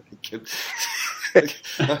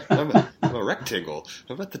 I'm a rectangle.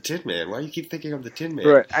 I'm not the Tin Man. Why do you keep thinking I'm the Tin Man?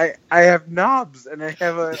 Right. I have knobs and I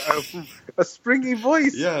have a springy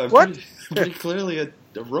voice. Yeah, what? pretty clearly a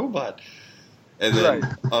robot. And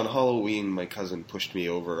then on Halloween, my cousin pushed me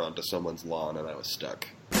over onto someone's lawn, and I was stuck.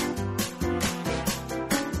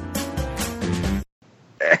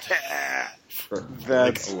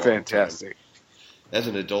 That's fantastic. As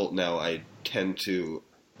an adult now, I tend to,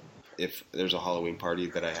 if there's a Halloween party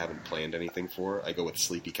that I haven't planned anything for, I go with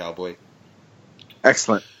Sleepy Cowboy.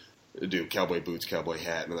 Excellent. I do cowboy boots, cowboy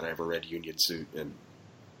hat, and then I have a red Union suit, and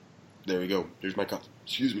there we go. Here's my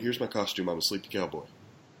costume. I'm a Sleepy Cowboy.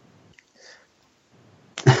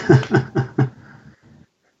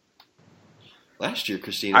 Last year,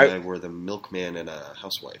 Christine and I were the milkman and a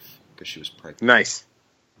housewife because she was pregnant. Nice.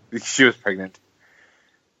 She was pregnant.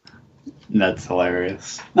 That's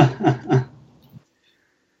hilarious. Did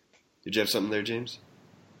you have something there, James?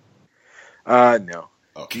 No.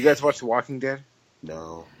 Okay. Do you guys watch The Walking Dead?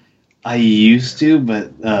 No. I used to,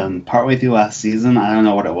 but partway through last season, I don't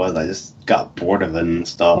know what it was. I just got bored of it and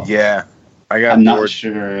stuff. Yeah. I'm not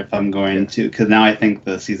sure if I'm going to, because now I think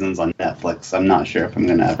the season's on Netflix. I'm not sure if I'm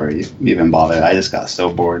going to ever even bother. I just got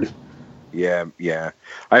so bored. Yeah.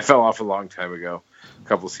 I fell off a long time ago, a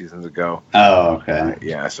couple seasons ago. Oh, okay.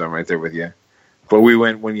 Yeah, so I'm right there with you. But we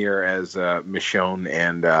went one year as Michonne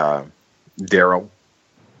and Daryl.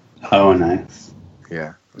 Oh, nice.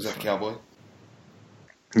 Yeah. Was that Cowboy?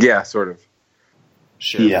 Yeah, sort of.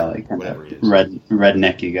 Sheriff, yeah, like whatever he is.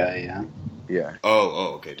 Rednecky guy, yeah. Yeah.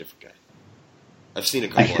 Oh, okay, different guy. I've seen a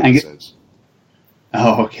couple episodes.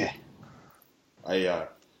 Oh, okay. I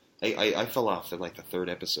fell off in like the third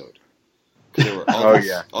episode because there were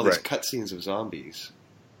all these cutscenes of zombies,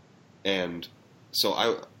 and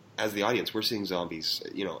so as the audience, we're seeing zombies,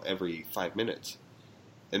 every 5 minutes,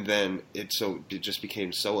 and then it just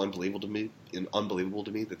became so unbelievable to me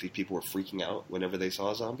that these people were freaking out whenever they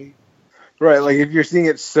saw a zombie. Right, like if you're seeing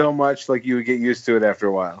it so much, like you would get used to it after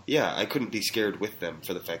a while. Yeah, I couldn't be scared with them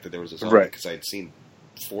for the fact that there was a zombie because I had seen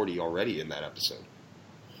 40 already in that episode.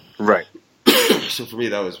 Right. So for me,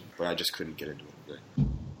 that was where I just couldn't get into it. Right.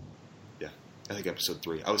 Yeah, I think episode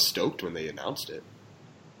 3. I was stoked when they announced it.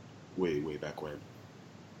 Way back when.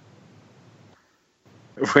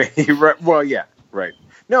 Well, yeah, right.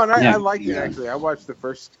 No, and I liked it actually. I watched the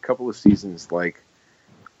first couple of seasons like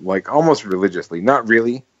almost religiously. Not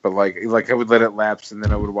really, but like I would let it lapse and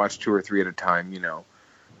then I would watch 2 or 3 at a time,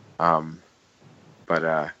 I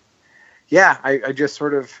just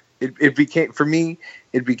sort of it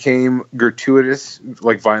became gratuitous,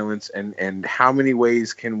 like violence, and how many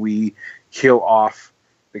ways can we kill off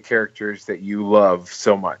the characters that you love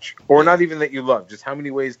so much, or not even that you love, just how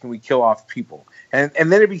many ways can we kill off people, and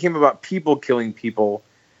then it became about people killing people,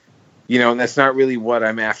 and that's not really what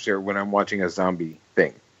I'm after when I'm watching a zombie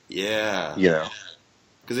thing. Yeah,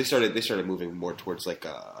 because they started moving more towards like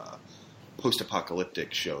a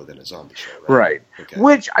post-apocalyptic show than a zombie show, right? Okay.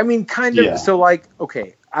 Which I mean, kind of. Yeah. So, like,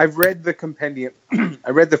 okay, I've read the compendium.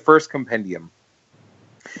 I read the first compendium,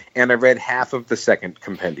 and I read half of the second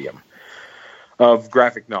compendium of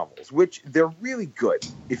graphic novels, which they're really good.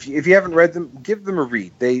 If you haven't read them, give them a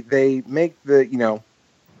read. They make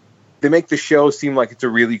the show seem like it's a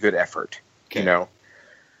really good effort. Okay.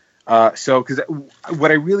 So, because what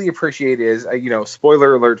I really appreciate is,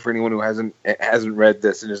 spoiler alert for anyone who hasn't read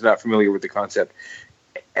this and is not familiar with the concept.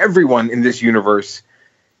 Everyone in this universe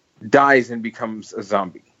dies and becomes a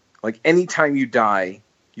zombie. Like, anytime you die,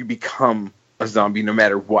 you become a zombie, no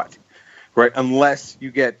matter what, right? Unless you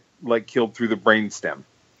get killed through the brainstem.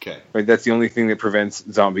 Okay. Right. That's the only thing that prevents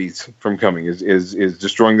zombies from coming is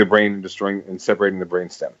destroying the brain and destroying and separating the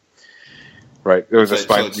brainstem. Right, there was a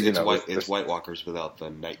spine. It's White Walkers without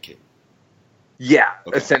the Night King. Yeah,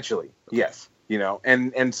 okay. Essentially, okay. Yes.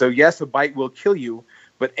 And so yes, a bite will kill you,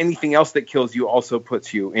 but anything else that kills you also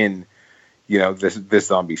puts you in, this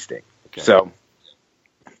zombie state. Okay. So,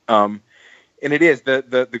 and it is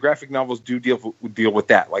the graphic novels do deal with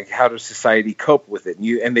that, like how does society cope with it,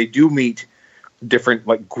 and they do meet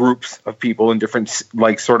different groups of people and different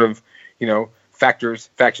sort of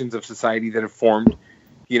factions of society that have formed.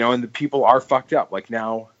 And the people are fucked up. Like,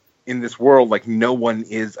 now in this world, no one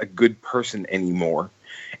is a good person anymore.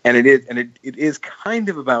 And it is kind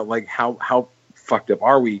of about how fucked up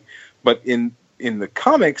are we? But in the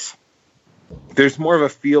comics, there's more of a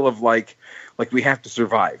feel of like we have to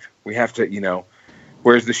survive. We have to,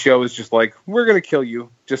 whereas the show is just we're going to kill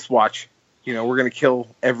you. Just watch. We're going to kill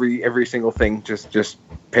every single thing. Just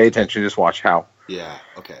pay attention. Just watch how. Yeah.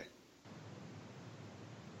 Okay.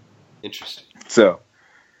 Interesting. So,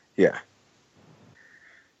 yeah.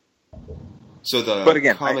 So But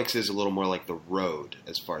again, comics is a little more like The Road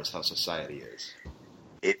as far as how society is.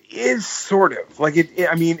 It is sort of like it.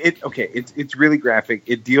 I mean, it's really graphic.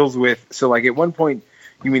 It deals with like at one point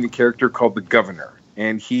you meet a character called the Governor,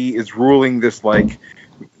 and he is ruling this like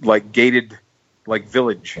gated like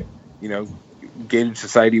village, gated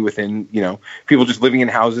society within people just living in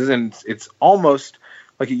houses, and it's almost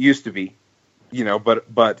like it used to be,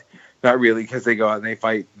 but not really, because they go out and they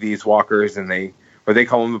fight these walkers, and they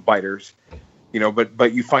call them the biters,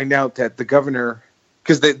 but you find out that the Governor,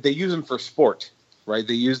 because they use them for sport. Right,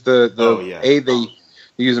 they use they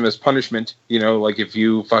use them as punishment. Like if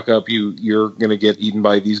you fuck up, you're gonna get eaten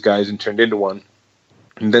by these guys and turned into one.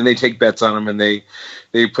 And then they take bets on them, and they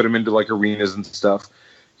put them into like arenas and stuff.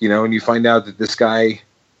 And you find out that this guy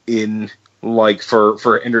in like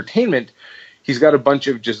for entertainment, he's got a bunch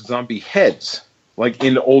of just zombie heads like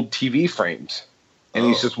in old TV frames, and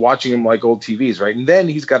he's just watching them like old TVs, right? And then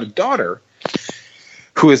he's got a daughter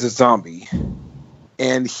who is a zombie,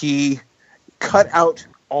 and he cut out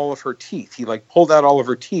all of her teeth. He like pulled out all of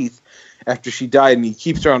her teeth after she died, and he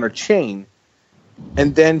keeps her on a chain,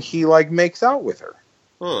 and then he like makes out with her.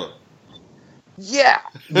 Huh. Yeah,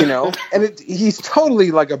 and he's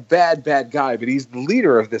totally like a bad guy, but he's the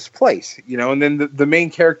leader of this place, and then the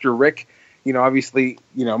main character, Rick, obviously,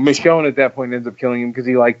 Michonne at that point ends up killing him because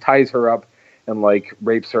he like ties her up and like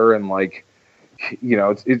rapes her, and like,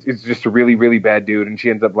 it's just a really, really bad dude, and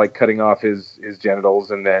she ends up like cutting off his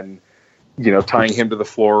genitals, and then tying him to the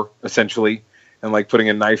floor, essentially, and, like, putting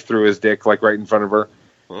a knife through his dick, like, right in front of her.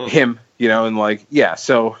 Oh. Him, and, like, yeah,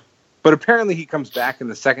 so... But apparently he comes back in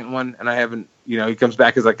the second one, and I haven't... he comes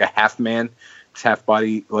back as, like, a half-man. His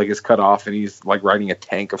half-body, like, is cut off, and he's, like, riding a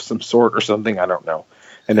tank of some sort or something. I don't know.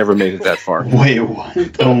 I never made it that far. Wait, what?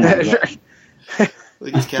 Oh, my God.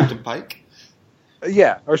 Like he's Captain Pike?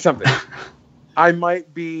 Yeah, or something. I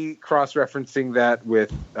might be cross-referencing that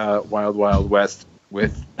with Wild Wild West,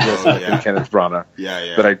 with Will Smith and Kenneth Branagh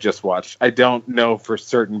that I just watched. I don't know for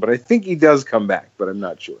certain, but I think he does come back, but I'm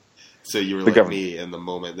not sure. So you were like me, and the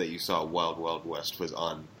moment that you saw Wild Wild West was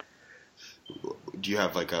on. Do you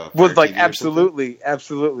have like a? Well, like absolutely.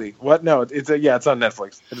 What? No, it's on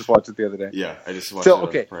Netflix. I just watched it the other day. Yeah, I just watched it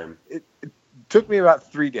on Prime. It took me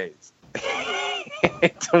about 3 days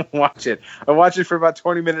to watch it. I watched it for about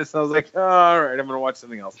 20 minutes, and I was like, oh, all right, I'm going to watch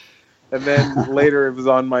something else. And then later it was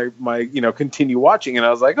on my continue watching, and I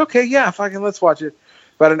was like, okay, yeah, fucking let's watch it.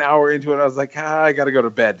 About an hour into it, I was like, I got to go to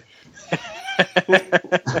bed. Yeah,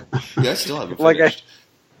 I still haven't finished.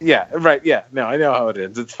 Yeah, right, yeah. No, I know how it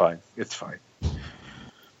ends. It's fine. You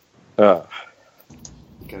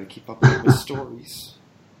gotta keep up with the stories.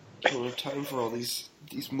 I don't have time for all these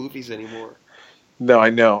movies anymore. No, I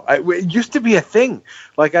know. It used to be a thing.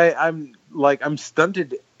 Like I'm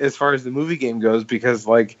stunted as far as the movie game goes because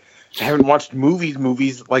like I haven't watched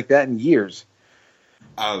movies like that in years.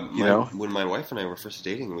 When my wife and I were first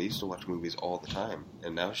dating, we used to watch movies all the time,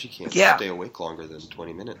 and now she can't stay awake longer than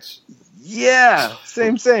 20 minutes. Yeah,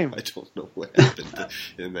 same. I don't know what happened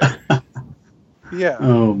in there. Yeah.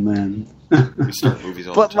 Oh man. We start movies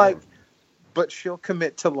all the time. But she'll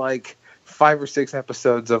commit to like 5 or 6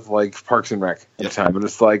 episodes of like Parks and Rec at a time, and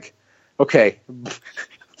it's like, okay,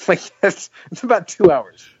 like it's about 2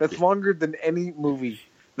 hours. That's longer than any movie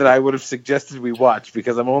that I would have suggested we watch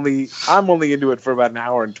because I'm only into it for about an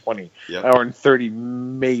hour and 20, hour and 30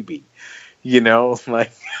 maybe,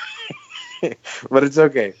 like. But it's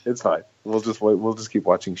okay. It's fine. We'll just keep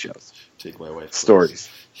watching shows. Take my wife's stories.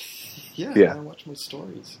 Yeah, I watch my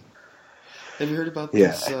stories. Have you heard about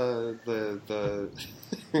this? The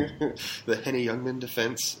Henny Youngman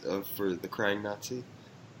defense for the crying Nazi?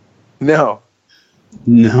 No.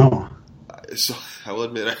 So I will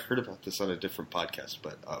admit I heard about this on a different podcast,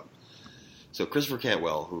 but so Christopher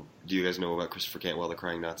Cantwell, do you guys know about Christopher Cantwell, the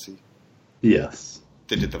crying Nazi? Yes.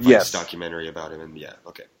 They did the Vice documentary about him, and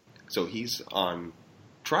okay. So he's on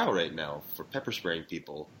trial right now for pepper spraying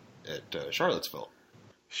people at Charlottesville.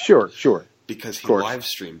 Sure. Because he live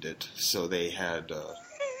streamed it, so they had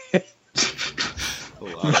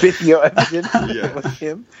video evidence of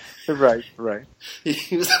him. Right.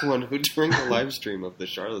 He was the one who, during the live stream of the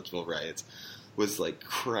Charlottesville riots, was like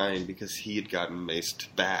crying because he had gotten maced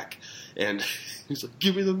back, and he's like,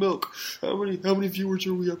 "Give me the milk. How many viewers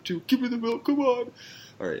are we up to? Give me the milk. Come on."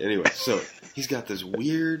 All right. Anyway, so he's got this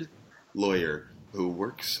weird lawyer who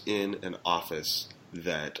works in an office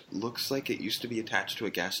that looks like it used to be attached to a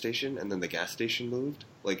gas station, and then the gas station moved.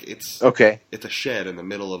 Like it's a shed in the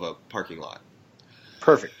middle of a parking lot.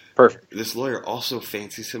 Perfect. Perfect. This lawyer also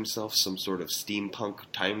fancies himself some sort of steampunk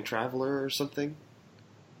time traveler or something.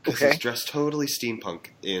 Because he's dressed totally steampunk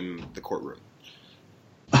in the courtroom.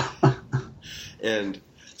 And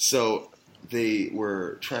so they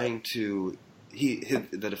were trying to...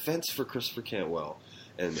 the defense for Christopher Cantwell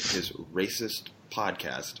and his racist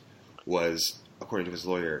podcast was, according to his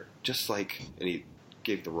lawyer, just like... And he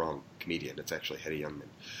gave the wrong comedian. It's actually Henny Youngman.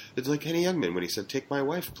 It's like Henny Youngman when he said, "Take my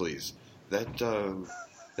wife, please." That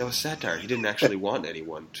was satire. He didn't actually want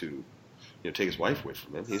anyone to, take his wife away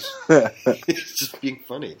from him. He's just being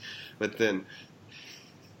funny. But then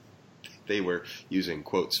they were using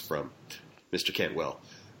quotes from Mr. Cantwell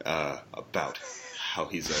about how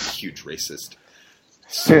he's a huge racist.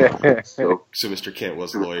 So Mr.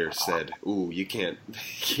 Cantwell's lawyer said, "Ooh, you can't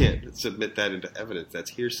submit that into evidence. That's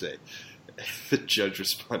hearsay." The judge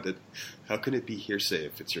responded, "How can it be hearsay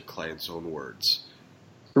if it's your client's own words?"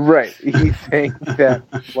 Right. He's saying that,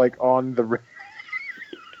 like, on the...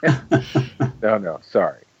 No,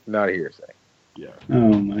 sorry. Not a hearsay. Yeah.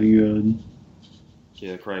 Oh, my God.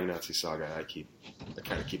 Yeah, Crying Nazi Saga, I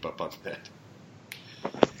kind of keep up on that.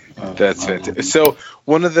 That's fantastic. So,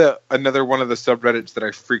 another one of the subreddits that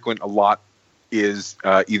I frequent a lot is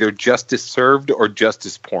either Justice Served or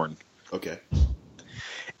Justice Porn. Okay.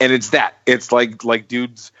 And it's that. It's like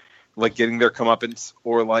dudes like getting their comeuppance,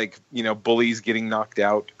 or like, bullies getting knocked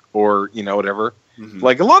out, or, whatever. Mm-hmm.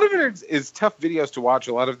 Like, a lot of it is tough videos to watch.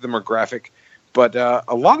 A lot of them are graphic, but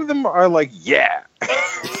a lot of them are like, yeah.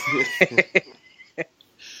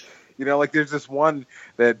 Like there's this one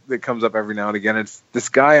that comes up every now and again. It's this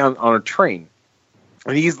guy on a train,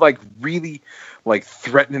 and he's like really like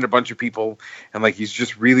threatening a bunch of people, and like he's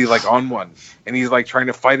just really like on one, and he's like trying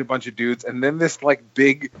to fight a bunch of dudes, and then this like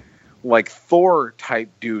big like Thor type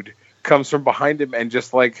dude comes from behind him and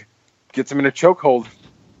just like gets him in a chokehold,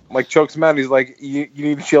 like chokes him out. And he's like, you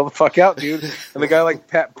need to chill the fuck out, dude. And the guy like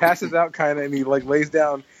passes out kind of, and he like lays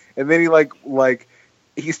down, and then he like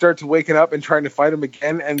he starts waking up and trying to fight him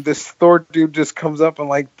again, and this Thor dude just comes up and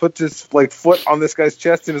like puts his like foot on this guy's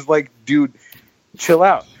chest and is like, dude, chill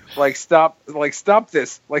out. Stop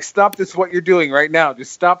this what you're doing right now.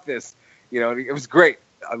 Just stop this. It was great.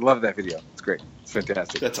 I love that video. It's great. It's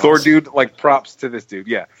fantastic. That's Thor awesome. Dude, like, props to this dude.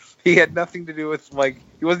 Yeah. He had nothing to do with, like,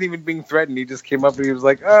 he wasn't even being threatened. He just came up and he was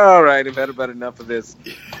like, all right, I've had about enough of this.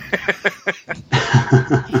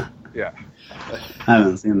 Yeah. I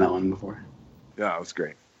haven't seen that one before. Yeah, it was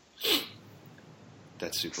great.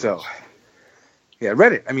 That's super So, awesome. Yeah,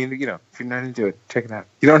 Reddit. I mean, if you're not into it, check it out.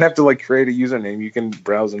 You don't have to, like, create a username. You can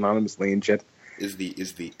browse anonymously and shit. Is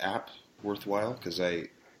the app worthwhile? Because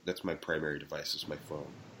that's my primary device, is my phone.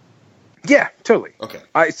 Yeah, totally. Okay.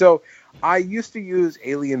 I used to use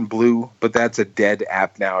Alien Blue, but that's a dead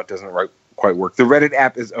app now. It doesn't quite work. The Reddit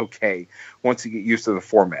app is okay once you get used to the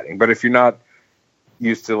formatting. But if you're not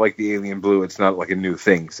used to like the Alien Blue, it's not like a new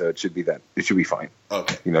thing, so it should be fine.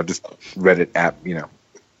 Okay. Just Reddit app,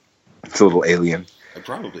 it's a little alien. I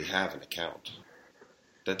probably have an account.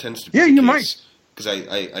 That tends to be the case, might. Because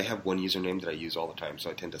I have one username that I use all the time, so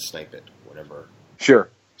I tend to snipe it whenever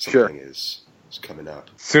something is coming up.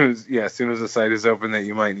 As soon as the site is open that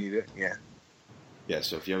you might need it, yeah. Yeah,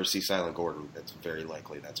 so if you ever see Silent Gordon, that's very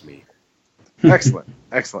likely that's me. Excellent.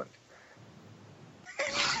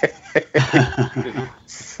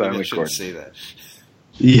 Silent Gordon. Say that.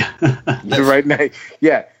 Yeah. The right night.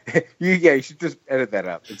 Yeah. You should just edit that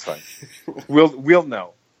out. It's fine. We'll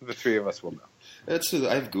know. The three of us will know.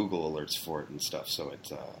 I have Google alerts for it and stuff, so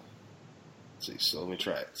it's let's see, so let me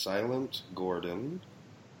try it. Silent Gordon,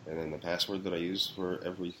 and then the password that I use for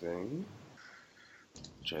everything,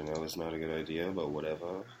 which I know is not a good idea, but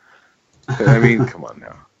whatever. I mean, come on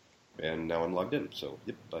now. And now I'm logged in, so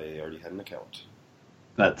yep, I already had an account.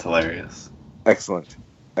 That's hilarious. Excellent.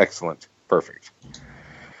 Perfect.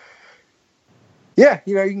 Yeah,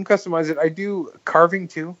 you can customize it. I do carving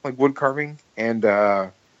too, like wood carving and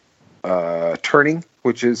turning,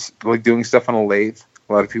 which is like doing stuff on a lathe.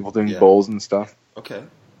 A lot of people doing bowls and stuff. Okay.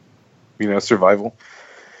 Survival.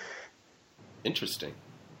 Interesting.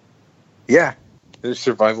 Yeah. There's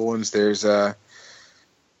survival ones. There's, and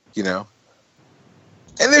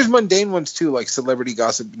there's mundane ones too, like celebrity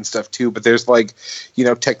gossip and stuff too. But there's like,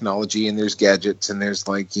 technology, and there's gadgets, and there's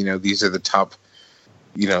like, these are the top,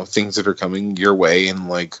 things that are coming your way, and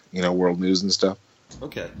like, world news and stuff.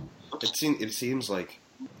 Okay. It seems like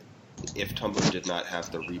if Tumblr did not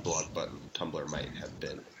have the reblog button, Tumblr might have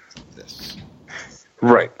been this.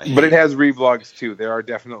 Right. But it has reblogs too. There are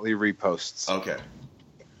definitely reposts. Okay.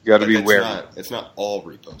 You got to be wary. It's not all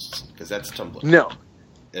reposts, because that's Tumblr. No.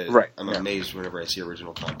 Right. I'm amazed whenever I see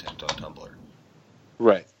original content on Tumblr.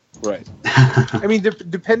 Right. Right. I mean,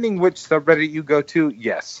 depending which subreddit you go to,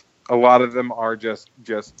 yes, a lot of them are just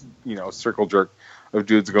circle jerk of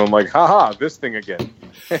dudes going like, haha, this thing again.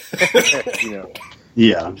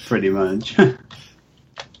 Yeah, pretty much. You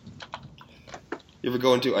ever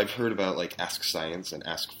go into? I've heard about like Ask Science and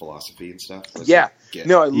Ask Philosophy and stuff. Yeah.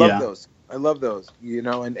 No, I love Yeah. those. I love those.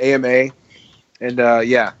 And AMA, and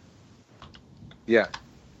yeah,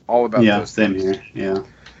 all about Yeah, those. same things. here. Yeah.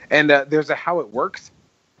 And there's a How It Works,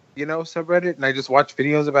 subreddit, and I just watch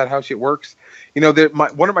videos about how shit works.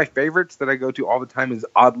 One of my favorites that I go to all the time is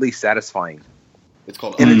Oddly Satisfying. It's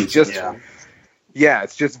called. And it's just yeah.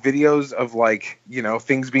 it's just videos of like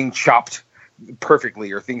things being chopped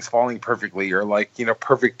perfectly or things falling perfectly or like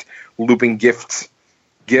perfect looping gifts.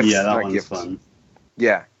 Yeah, that not one's gifts. fun.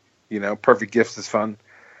 Yeah, perfect gifts is fun.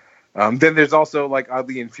 Then there's also like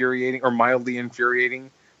oddly infuriating or mildly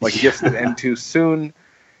infuriating, like gifts that end too soon,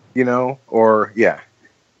 or yeah.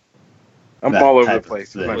 I'm That all over type the of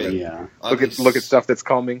place. thing, When I yeah. look at stuff that's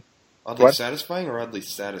calming. Oddly What? satisfying or oddly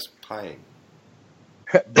satisfying?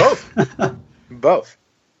 Both.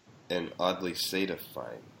 And oddly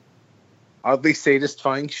satisfying. Oddly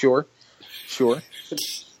satisfying, sure.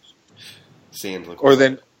 Sand like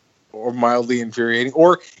Or mildly infuriating,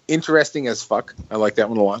 or interesting as fuck. I like that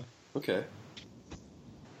one a lot. Okay.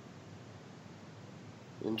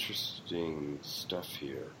 Interesting stuff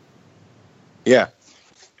here. Yeah.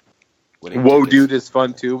 Winning Whoa, tickets. dude is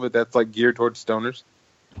fun too, but that's like geared towards stoners.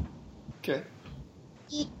 Okay.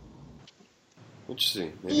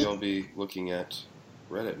 Interesting. Maybe I'll be looking at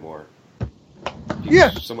Reddit more.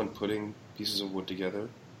 Yeah. Someone putting pieces of wood together.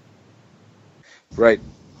 Right.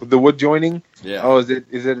 The wood joining. Yeah. Oh, is it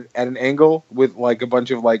at an angle with like a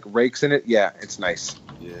bunch of like rakes in it? Yeah, it's nice.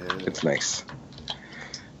 Yeah. It's nice.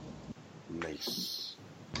 Nice.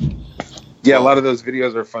 Yeah, Well, a lot of those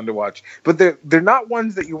videos are fun to watch, but they're not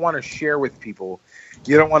ones that you want to share with people.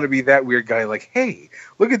 You don't want to be that weird guy like, hey,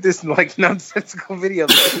 look at this like nonsensical video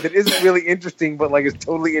that isn't really interesting, but like is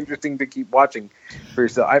totally interesting to keep watching for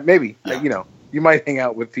yourself. You might hang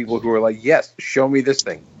out with people who are like, yes, show me this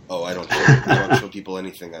thing. Oh, I don't show people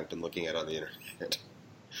anything I've been looking at on the internet.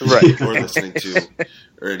 Right. Or listening to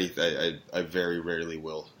or anything. I very rarely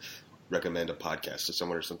will recommend a podcast to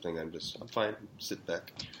someone or something. I'm fine. Sit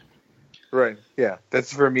back. Right. Yeah,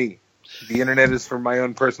 that's for me. The internet is for my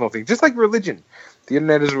own personal thing, just like religion. The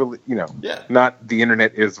internet is, Yeah. not the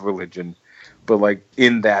internet is religion, but like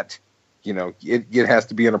in that, it has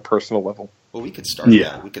to be on a personal level. Well, we could start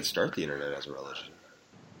that. We could start the internet as a religion.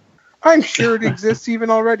 I'm sure it exists even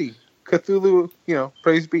already. Cthulhu,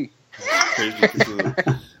 praise be. Crazy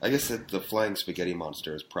Cthulhu. I guess that the flying spaghetti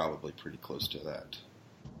monster is probably pretty close to that.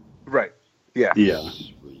 Right. Yeah. Yeah.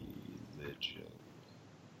 Religion.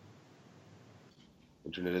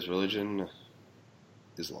 Internet is religion.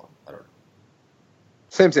 Islam. I don't know.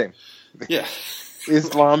 Same. Yeah.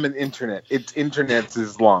 Islam and internet. It's internet's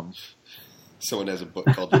Islam. Someone has a book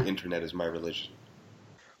called The Internet is My Religion.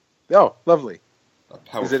 Oh, lovely.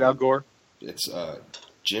 Powerful. Is it Al Gore? It's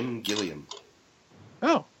Jim Gilliam.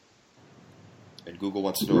 Oh. And Google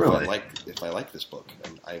wants to know Really? if I like this book,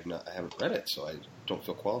 and I haven't read it, so I don't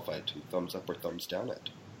feel qualified to thumbs up or thumbs down it.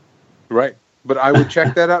 Right. But I would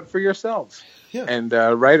check that out for yourselves. Yeah. And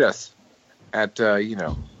write us at,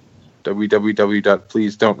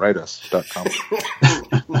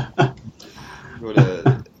 www.pleasedon'twriteus.com.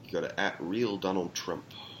 Go to @RealDonaldTrump.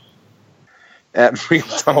 At Real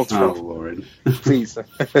Donald Oh, Trump. Lord. Please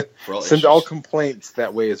For all send issues. all complaints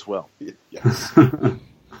that way as well. Yes. Oh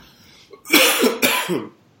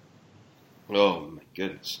my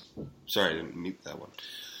goodness. Sorry, I didn't mute that one.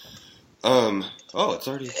 It's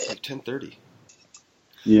already like 10:30.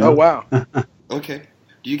 Yeah. Oh, wow. Okay.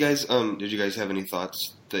 Did you guys have any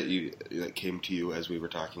thoughts that came to you as we were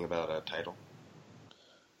talking about a title?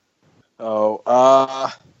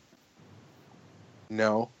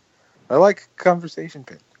 No. I like conversation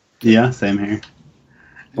pin. Yeah, same here.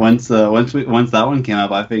 Once that one came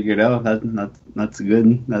up, I figured, that's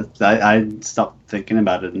good. I stopped thinking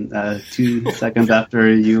about it 2 seconds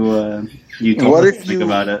after you told us to think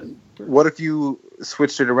about it. What if you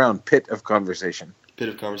switched it around? Pit of conversation. Pit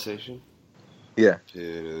of conversation? Yeah.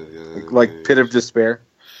 Like pit of despair.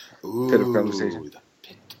 Ooh, Pit of conversation. The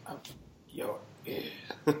pit of your ear.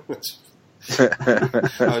 I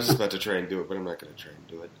was just about to try and do it, but I'm not going to try and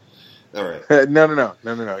do it. All right. No.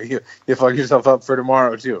 You fuck yourself up for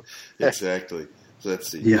tomorrow, too. Exactly. So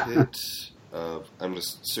let's see. Yeah. Pit of... I'm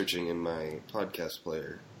just searching in my podcast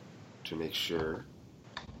player to make sure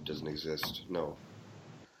it doesn't exist. No.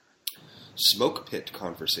 Smoke pit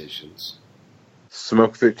conversations.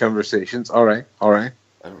 Smoke pit conversations. All right.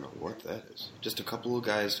 I don't know what that is. Just a couple of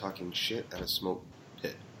guys talking shit at a smoke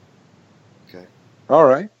pit. Okay. All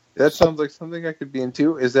right. That sounds like something I could be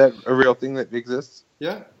into. Is that a real thing that exists?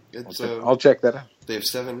 Yeah, it's. I'll check that out. They have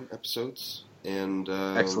 7 episodes, and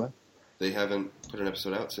Excellent. They haven't put an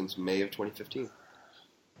episode out since May of 2015.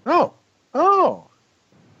 Oh.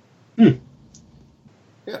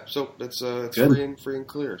 Yeah, so it's free and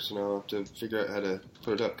clear. So now I have to figure out how to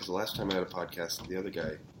put it up, because the last time I had a podcast, the other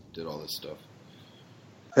guy did all this stuff.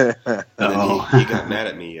 And then he got mad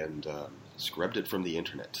at me and scrubbed it from the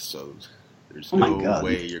internet. So there's no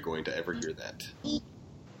way you're going to ever hear that.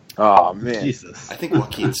 Oh man, Jesus! I think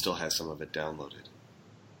Joaquin still has some of it downloaded,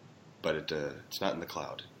 but it's not in the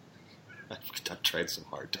cloud. I've tried so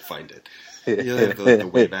hard to find it. You know, the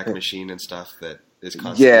Wayback Machine and stuff that is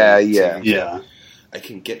constantly Yeah. I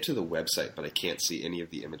can get to the website, but I can't see any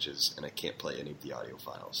of the images, and I can't play any of the audio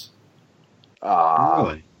files.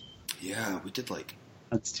 Really? Yeah, we did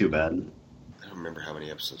That's too bad. I don't remember how many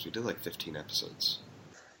episodes. We did 15 episodes.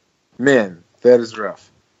 man, that is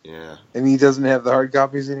rough. Yeah. And he doesn't have the hard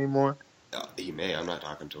copies anymore? He may. I'm not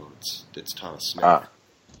talking to him. It's Thomas Smith.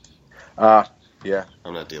 Yeah.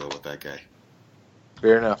 I'm not dealing with that guy.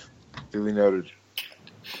 Fair enough. Duly noted.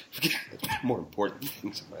 More important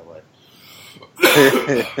things in my life.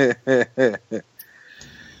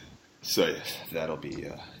 So yeah, that'll be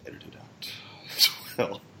edited out as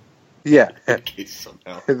well. Yeah. In case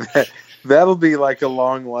somehow. That'll be like a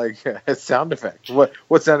long sound effect.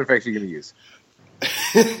 What sound effects are you going to use?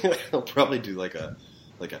 I'll probably do like a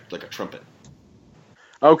trumpet.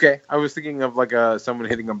 Okay, I was thinking of someone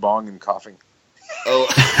hitting a bong and coughing. Oh,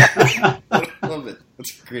 I love it.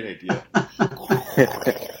 That's a great idea.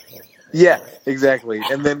 Yeah, exactly.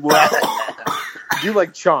 And then we'll do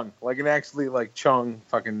Chung, Chung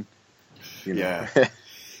fucking. Yeah.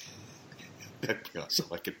 That'd be awesome.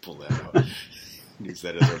 I could pull that out. Use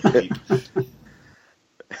that as our bleep.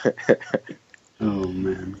 Oh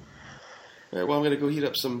man. All right, well, I'm gonna go heat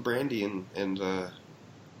up some brandy and go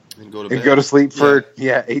to bed. And go to sleep for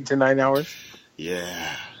 8 to 9 hours.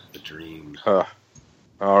 Yeah, the dream. All right.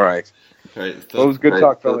 All right. Well, it was good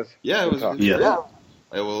talk, fellas. Yeah, it was. Talk. Yeah.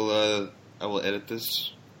 I will edit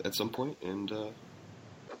this at some point and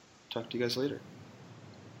talk to you guys later.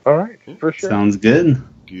 All right, for sure. Sounds good.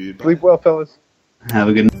 Goodbye. Sleep well, fellas. Have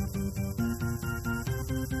a good